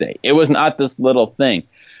next day. It was not this little thing.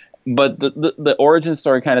 But the origin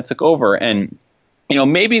story kind of took over. And,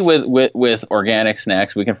 maybe with organic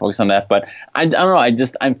snacks, we can focus on that. But I don't know.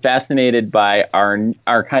 I'm fascinated by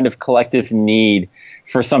our kind of collective need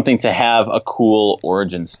for something to have a cool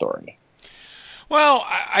origin story. Well,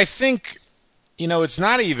 I think, it's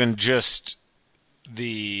not even just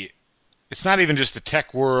the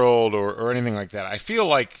tech world or anything like that. I feel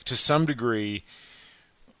like to some degree,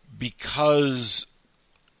 because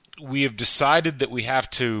we have decided that we have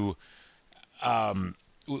to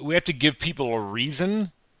give people a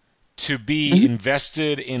reason to be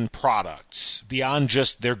invested in products beyond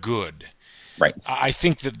just they're good. Right. I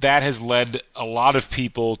think that has led a lot of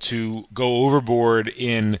people to go overboard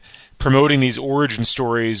in promoting these origin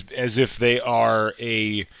stories as if they are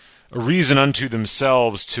a reason unto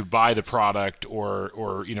themselves to buy the product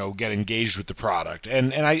or get engaged with the product.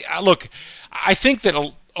 And I think that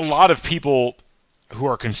a lot of people who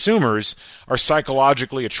are consumers are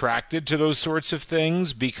psychologically attracted to those sorts of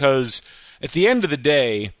things because at the end of the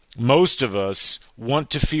day, most of us want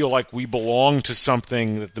to feel like we belong to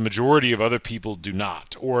something that the majority of other people do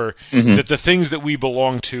not, or that the things that we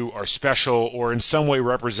belong to are special or in some way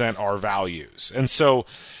represent our values. And so,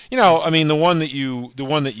 the one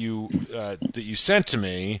that you sent to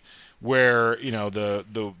me, where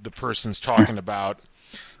the person's talking about,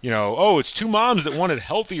 it's 2 moms that wanted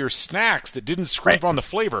healthier snacks that didn't scrimp on the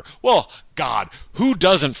flavor. Well, God, who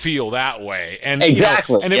doesn't feel that way? And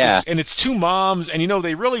exactly, and it's 2 moms, and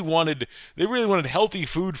they really wanted healthy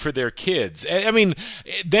food for their kids. I mean,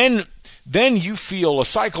 then you feel a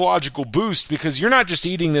psychological boost because you're not just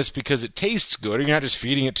eating this because it tastes good, or you're not just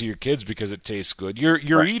feeding it to your kids because it tastes good.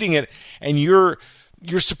 You're eating it, and you're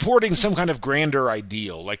supporting some kind of grander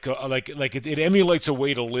ideal, like it emulates a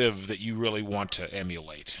way to live that you really want to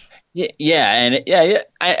emulate. I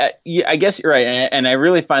guess you're right, and I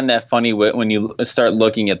really find that funny when you start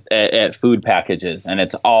looking at food packages, and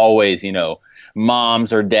it's always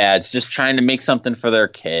moms or dads just trying to make something for their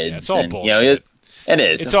kids. Yeah, it's all bullshit. It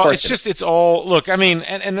is. It's all. Look, I mean,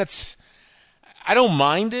 and that's. I don't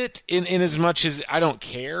mind it in as much as I don't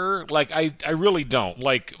care. Like I really don't.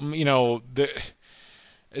 Like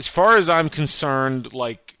as far as I'm concerned,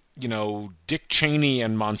 like, Dick Cheney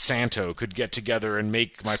and Monsanto could get together and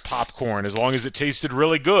make my popcorn as long as it tasted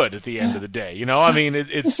really good at the end of the day. I mean,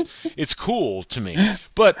 it's cool to me.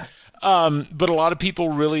 But a lot of people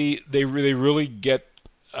really get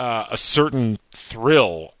a certain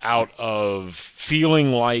thrill out of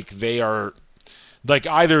feeling like they are, like,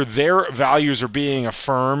 either their values are being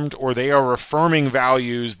affirmed or they are affirming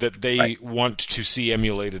values that they want to see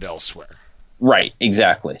emulated elsewhere. Right,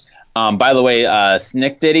 exactly. By the way,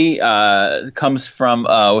 snickdiddy comes from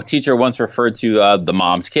a teacher once referred to the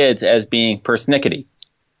mom's kids as being persnickety,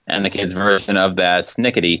 and the kids' version of that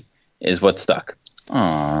snickety is what stuck.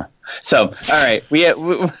 Aww. So, all right, they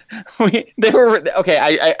were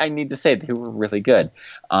okay. I need to say they were really good.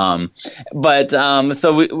 So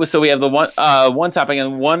we have the one topic,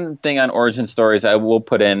 and one thing on origin stories I will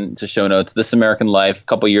put into show notes. This American Life a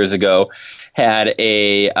couple years ago had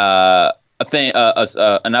an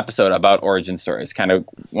episode about origin stories, kind of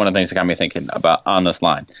one of the things that got me thinking about on this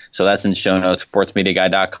line. So that's in show notes,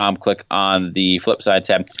 sportsmediaguy.com. Click on the flip side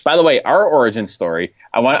tab. By the way, our origin story,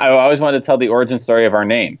 I always wanted to tell the origin story of our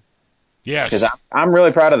name. Yes. Because I'm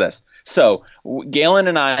really proud of this. So Galen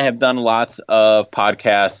and I have done lots of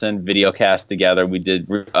podcasts and video casts together. We did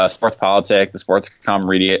Sports Politic, the Sportscom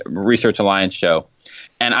Research Alliance show.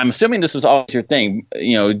 And I'm assuming this was always your thing,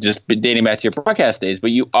 just dating back to your broadcast days, but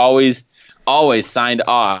you always signed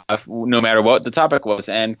off no matter what the topic was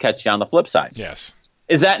and catch you on the flip side. Yes.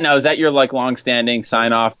 Is that your like long-standing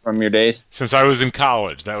sign off from your days? Since I was in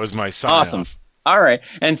college, that was my sign Awesome. off. All right.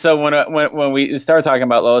 And so when we started talking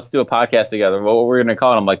about, let's do a podcast together, what we're going to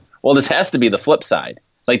call it, I'm like, well, this has to be the flip side.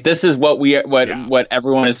 Like, this is what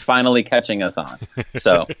everyone is finally catching us on.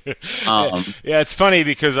 So, yeah, it's funny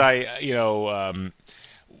because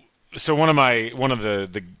so one of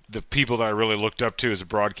the people that I really looked up to as a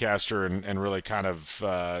broadcaster and really kind of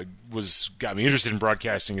got me interested in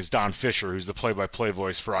broadcasting is Don Fisher, who's the play-by-play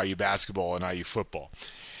voice for IU basketball and IU football.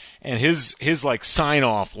 And his like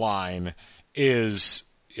sign-off line is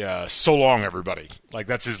so long, everybody. Like,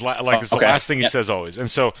 that's his it's the last thing he says always.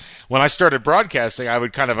 And so when I started broadcasting, I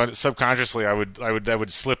would kind of subconsciously I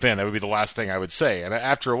would slip in. That would be the last thing I would say. And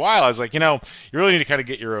after a while, I was like, you really need to kind of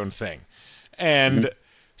get your own thing. And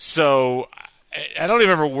so I don't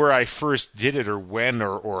even remember where I first did it or when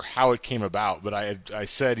or how it came about, but I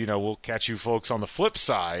said, we'll catch you folks on the flip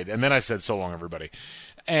side, and then I said, so long, everybody.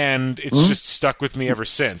 And it's just stuck with me ever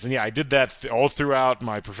since. And yeah, I did that all throughout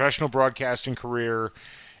my professional broadcasting career,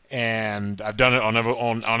 and I've done it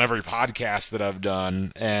on every podcast that I've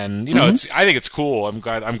done. And I think it's cool. I'm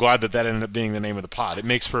glad that ended up being the name of the pod. It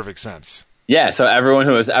makes perfect sense. Yeah, so everyone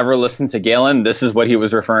who has ever listened to Galen, this is what he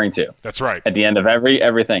was referring to. That's right. At the end of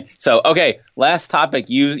everything. So, okay, last topic.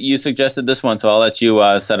 You suggested this one, so I'll let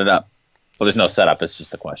you set it up. Well, there's no setup. It's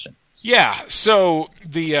just a question. Yeah. So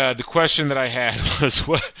the question that I had was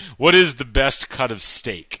what is the best cut of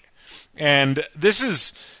steak? And this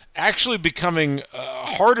is actually becoming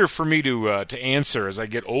harder for me to answer as I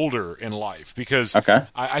get older in life, because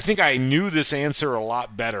I think I knew this answer a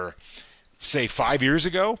lot better, say 5 years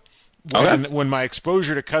ago. When my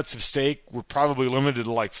exposure to cuts of steak were probably limited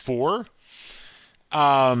to like 4.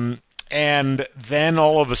 And then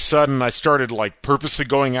all of a sudden I started like purposely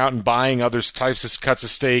going out and buying other types of cuts of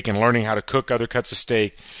steak and learning how to cook other cuts of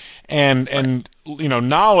steak. And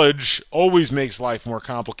knowledge always makes life more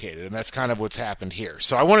complicated, and that's kind of what's happened here.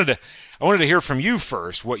 So I wanted to hear from you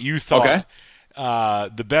first what you thought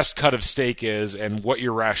the best cut of steak is and what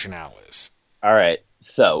your rationale is. All right.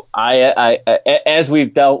 So I as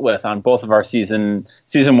we've dealt with on both of our season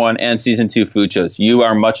 1 and season 2 food shows, you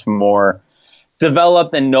are much more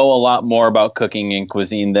developed and know a lot more about cooking and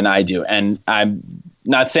cuisine than I do. And I'm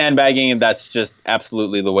not sandbagging, and that's just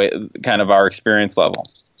absolutely the way, kind of our experience level.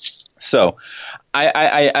 So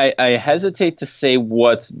I hesitate to say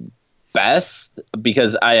what's best,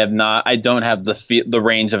 because I don't have the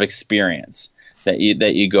range of experience that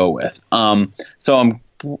you go with. So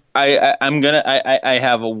I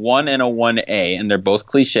have a 1 and a 1A, and they're both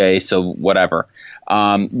cliche, so whatever.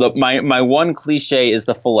 My one cliche is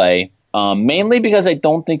the filet, mainly because I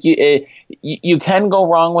don't think you can go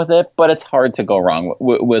wrong with it, but it's hard to go wrong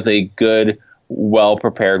with a good, well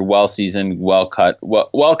prepared, well seasoned, well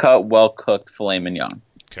cooked filet mignon.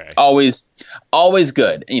 Okay. Always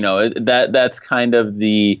good. That's kind of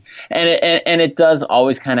and it does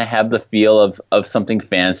always kind of have the feel of something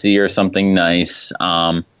fancy or something nice.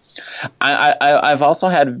 I've also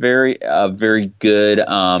had very good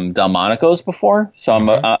Delmonico's before, so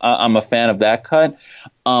I'm a fan of that cut.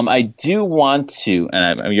 I do want to,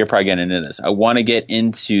 and you're probably getting into this. I want to get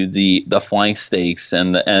into the flank steaks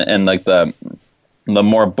and like the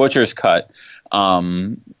more butcher's cut.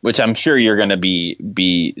 Which I'm sure you're going to be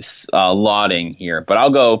lauding here, but I'll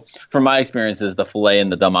go, from my experiences, the filet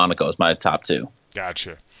and the Delmonico is my top 2.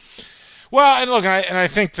 Gotcha. Well, and look, I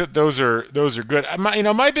think that those are good.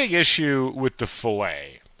 My big issue with the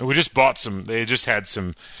filet, we just bought some. They just had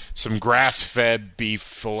some grass-fed beef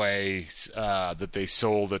fillets that they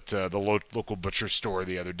sold at the local butcher store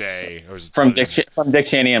the other day. From Dick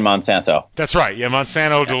Cheney and Monsanto. That's right. Yeah,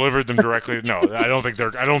 Monsanto delivered them directly. No, I don't think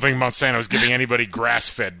Monsanto is giving anybody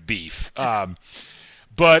grass-fed beef.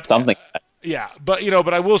 But something. Yeah, but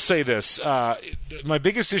I will say this: my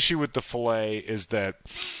biggest issue with the filet is that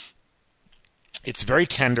it's very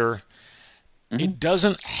tender. Mm-hmm. It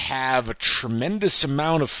doesn't have a tremendous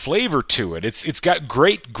amount of flavor to it. It's got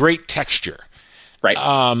great texture. Right.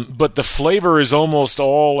 But the flavor is almost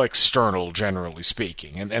all external, generally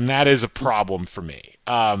speaking, and that is a problem for me.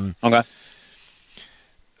 Okay.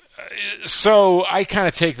 So I kind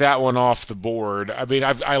of take that one off the board. I mean,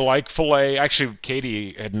 I like filet. Actually,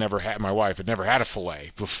 my wife had never had a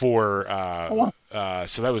filet before,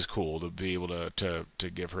 so that was cool to be able to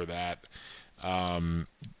give her that.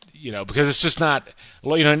 Because it's just not, a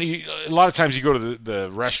lot of times you go to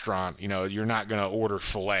the restaurant, you're not going to order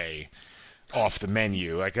filet off the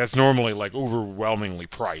menu. Like, that's normally like overwhelmingly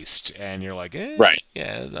priced, and you're like, right.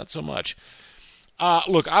 Yeah, not so much.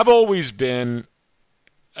 Look, I've always been,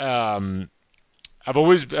 look,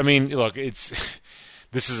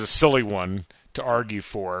 this is a silly one to argue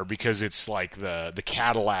for, because it's like the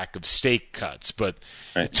Cadillac of steak cuts, but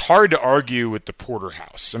It's hard to argue with the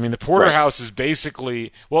porterhouse. I mean, the porterhouse is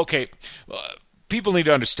basically, people need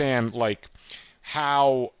to understand like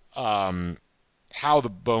how the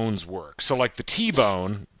bones work. So like the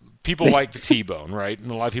T-bone, people like the T-bone, right?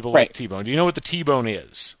 And a lot of people like T-bone. Do you know what the T-bone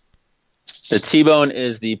is? The T-bone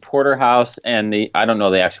is the porterhouse, and I don't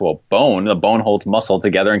know the actual bone. The bone holds muscle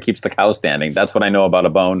together and keeps the cow standing. That's what I know about a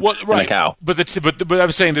bone and a cow. But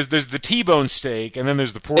I'm saying there's the T-bone steak, and then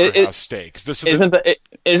there's the porterhouse steak. Isn't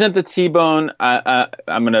the T-bone?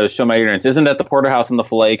 I'm going to show my ignorance. Isn't that the porterhouse and the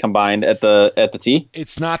fillet combined at the T?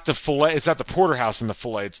 It's not the fillet. It's not the porterhouse and the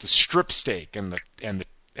fillet. It's the strip steak and the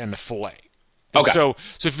fillet. Okay. So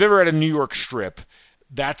if you've ever had a New York strip,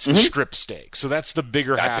 That's the strip steak. So that's the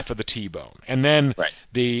bigger half of the T-bone. And then Right.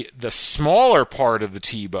 the smaller part of the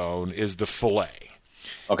T-bone is the fillet.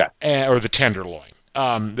 Okay. Or the tenderloin.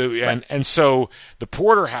 And so the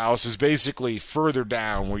porterhouse is basically further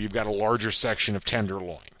down where you've got a larger section of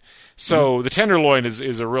tenderloin. So the tenderloin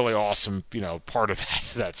is a really awesome, part of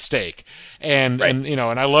that steak. And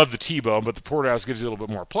I love the T-bone, but the porterhouse gives you a little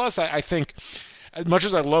bit more. Plus, I think, as much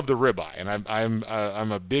as I love the ribeye, and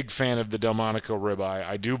I'm a big fan of the Delmonico ribeye,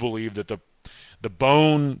 I do believe that the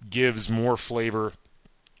bone gives more flavor.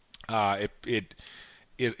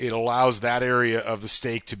 It allows that area of the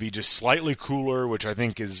steak to be just slightly cooler, which I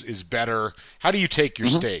think is better. How do you take your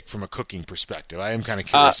steak from a cooking perspective? I am kind of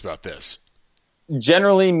curious about this.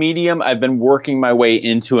 Generally medium. I've been working my way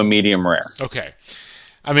into a medium rare. Okay.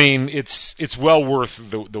 I mean, it's well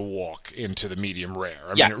worth the walk into the medium rare.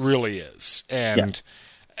 I mean, it really is. And,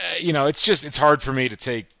 it's hard for me to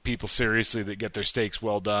take people seriously that get their steaks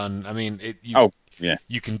well done. I mean,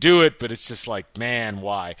 you can do it, but it's just like, man,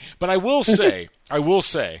 why? But I will say,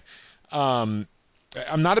 I'm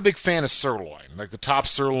not a big fan of sirloin. Like the top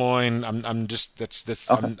sirloin,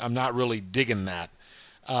 I'm not really digging that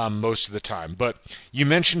most of the time. But you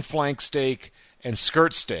mentioned flank steak and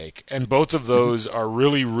skirt steak, and both of those are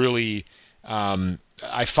really, really,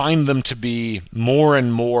 I find them to be more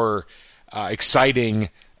and more exciting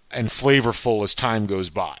and flavorful as time goes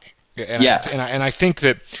by. And I think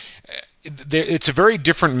that it's a very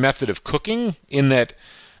different method of cooking in that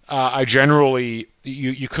I generally,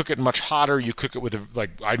 you cook it much hotter. You cook it with,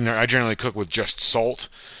 I generally cook with just salt.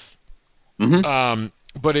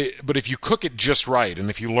 But if you cook it just right, and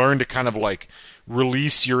if you learn to kind of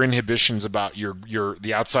release your inhibitions about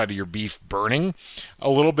the outside of your beef burning a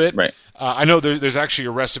little bit, right? I know there's actually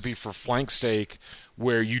a recipe for flank steak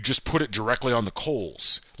where you just put it directly on the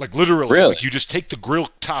coals, literally. Really? You just take the grill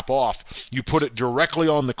top off, you put it directly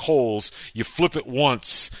on the coals, you flip it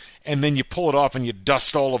once, and then you pull it off and you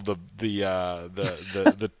dust all of the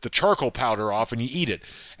charcoal powder off and you eat it.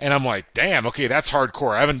 And I'm like, damn, okay, that's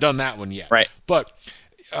hardcore. I haven't done that one yet. Right. But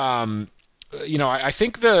I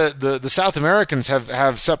think the South Americans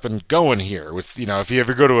have something going here with, if you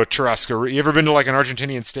ever go to a churrascaria. You ever been to an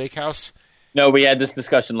Argentinian steakhouse? No, we had this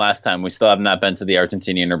discussion last time. We still have not been to the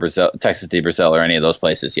Argentinian or Texas de Brazil or any of those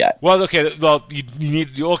places yet. Well, okay. Well, you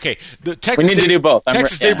need to. Okay, we need to do both.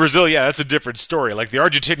 Texas de Brazil, that's a different story. Like the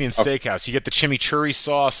Argentinian steakhouse, you get the chimichurri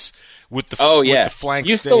sauce with the with the flank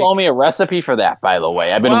You steak. still owe me a recipe for that, by the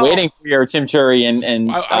way. I've been waiting for your chimichurri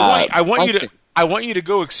and I want you to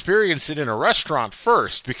go experience it in a restaurant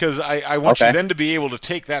first, because I want you then to be able to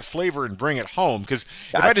take that flavor and bring it home. Because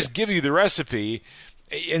if I just give you the recipe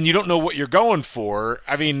and you don't know what you're going for,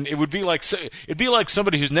 I mean, it'd be like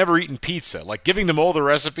somebody who's never eaten pizza, giving them all the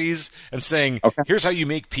recipes and saying, "Here's how you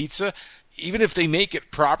make pizza." Even if they make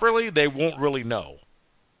it properly, they won't really know.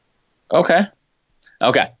 Okay.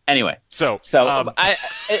 Anyway, so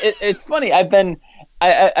it's funny. I've been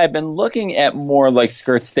looking at more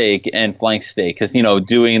skirt steak and flank steak because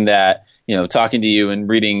doing that, talking to you and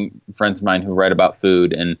reading friends of mine who write about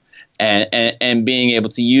food and being able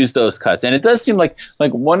to use those cuts. And it does seem like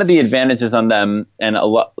one of the advantages on them and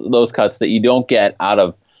those cuts that you don't get out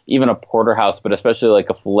of even a porterhouse, but especially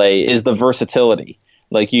a filet, is the versatility.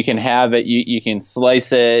 You can have it, you can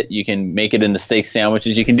slice it, you can make it into steak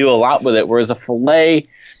sandwiches, you can do a lot with it. Whereas a filet,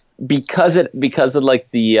 because of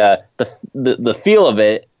the feel of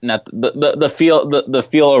it, not the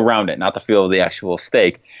feel around it, not the feel of the actual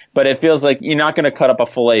steak, but it feels like you're not going to cut up a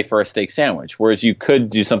filet for a steak sandwich. Whereas you could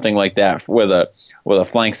do something like that with a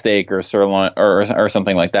flank steak or sirloin or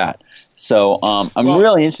something like that. So I'm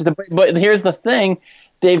really interested. But here's the thing.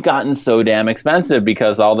 They've gotten so damn expensive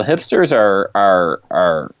because all the hipsters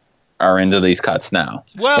are into these cuts now.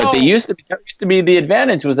 Well, but that used to be the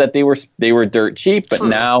advantage was that they were dirt cheap, but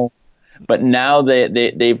now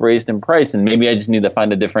they've raised in price, and maybe I just need to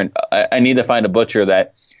find a butcher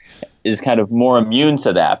that is kind of more immune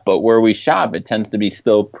to that. But where we shop, it tends to be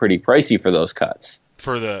still pretty pricey for those cuts.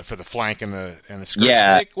 For the flank and the skirt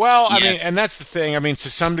steak. Well, I mean, and that's the thing. I mean, to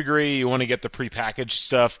some degree, you want to get the prepackaged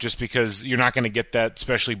stuff just because you're not going to get that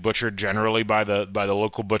specially butchered generally by the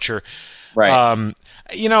local butcher. Right. I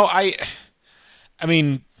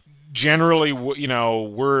mean, generally,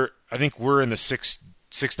 I think we're in the $6.99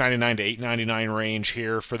 to $8.99 range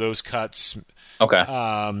here for those cuts.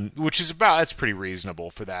 Okay. Which is that's pretty reasonable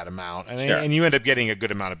for that amount, and you end up getting a good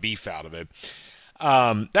amount of beef out of it.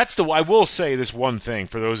 I will say this one thing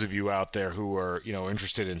for those of you out there who are,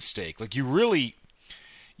 interested in steak. I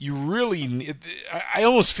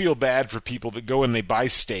almost feel bad for people that go and they buy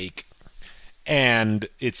steak and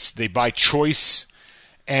they buy choice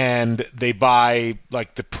and they buy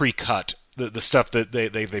like the pre-cut. The stuff that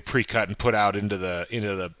they pre-cut and put out into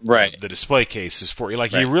the Right. the display cases for you.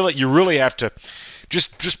 Like Right. you really have to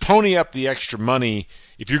just pony up the extra money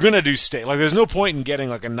if you're going to do steak. Like there's no point in getting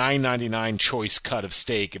like a $9.99 choice cut of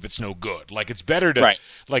steak if it's no good. Like it's better to Right.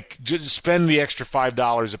 like just spend the extra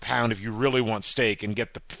 $5 a pound if you really want steak and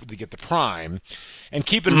get the prime. And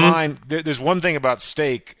keep in mind there's one thing about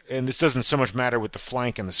steak, and this doesn't so much matter with the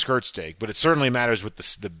flank and the skirt steak, but it certainly matters with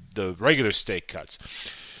the regular steak cuts.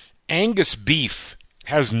 Angus beef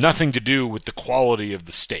has nothing to do with the quality of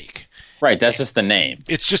the steak. Right, that's just the name.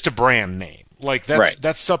 It's just a brand name. Like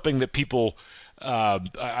that's something that people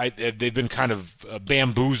they've been kind of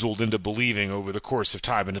bamboozled into believing over the course of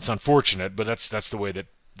time, and it's unfortunate, but that's the way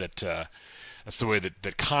that's the way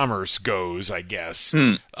that commerce goes, I guess.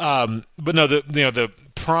 But no, the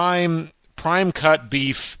prime cut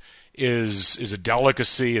beef is a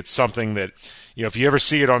delicacy. It's something that, if you ever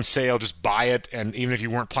see it on sale, just buy it, and even if you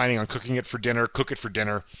weren't planning on cooking it for dinner, cook it for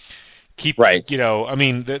dinner.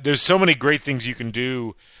 There's so many great things you can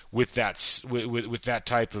do with that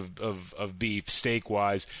type of beef, steak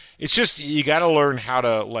wise. It's just you got to learn how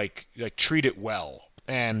to like treat it well,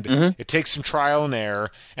 and it takes some trial and error.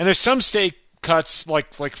 And there's some steak cuts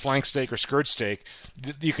like flank steak or skirt steak,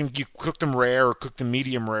 you cook them rare or cook them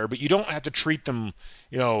medium rare, but you don't have to treat them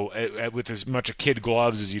with as much a kid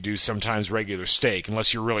gloves as you do sometimes regular steak,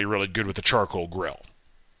 unless you're really, really good with a charcoal grill.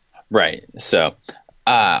 Right. So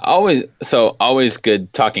always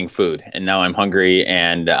good talking food, and now I'm hungry,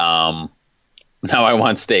 and now I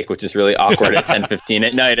want steak, which is really awkward at 10:15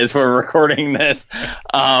 at night as we're recording this.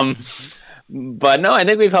 But no, I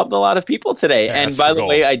think we've helped a lot of people today. Yeah, and by the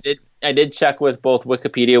way, I did check with both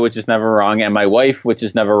Wikipedia, which is never wrong, and my wife, who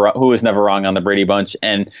is never wrong on the Brady Bunch.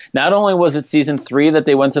 And not only was it season 3 that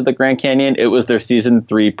they went to the Grand Canyon, it was their season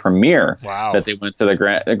 3 premiere that they went to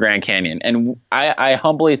the Grand Canyon. And I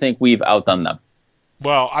humbly think we've outdone them.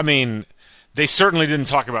 Well, I mean, they certainly didn't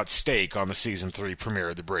talk about steak on the season 3 premiere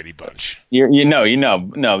of the Brady Bunch.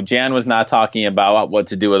 No, Jan was not talking about what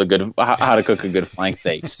to do with how to cook a good flank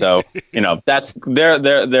steak. So, that's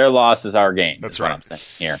their loss is our gain. That's what right. I'm saying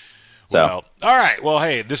here. So, well, all right. Well,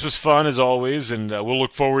 hey, this was fun as always, and we'll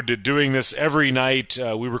look forward to doing this every night.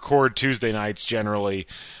 We record Tuesday nights generally,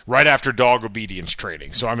 right after dog obedience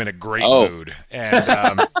training. So I'm in a great mood,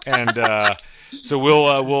 and so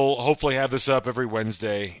we'll hopefully have this up every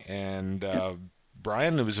Wednesday. And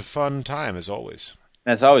Brian, it was a fun time as always.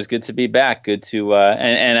 As always, good to be back. Good to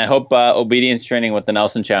and I hope obedience training with the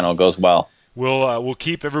Nelson channel goes well. We'll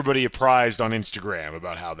keep everybody apprised on Instagram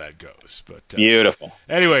about how that goes. But beautiful.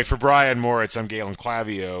 Anyway, for Brian Moritz, I'm Galen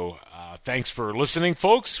Clavio. Thanks for listening,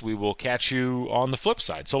 folks. We will catch you on the flip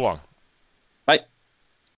side. So long. Bye.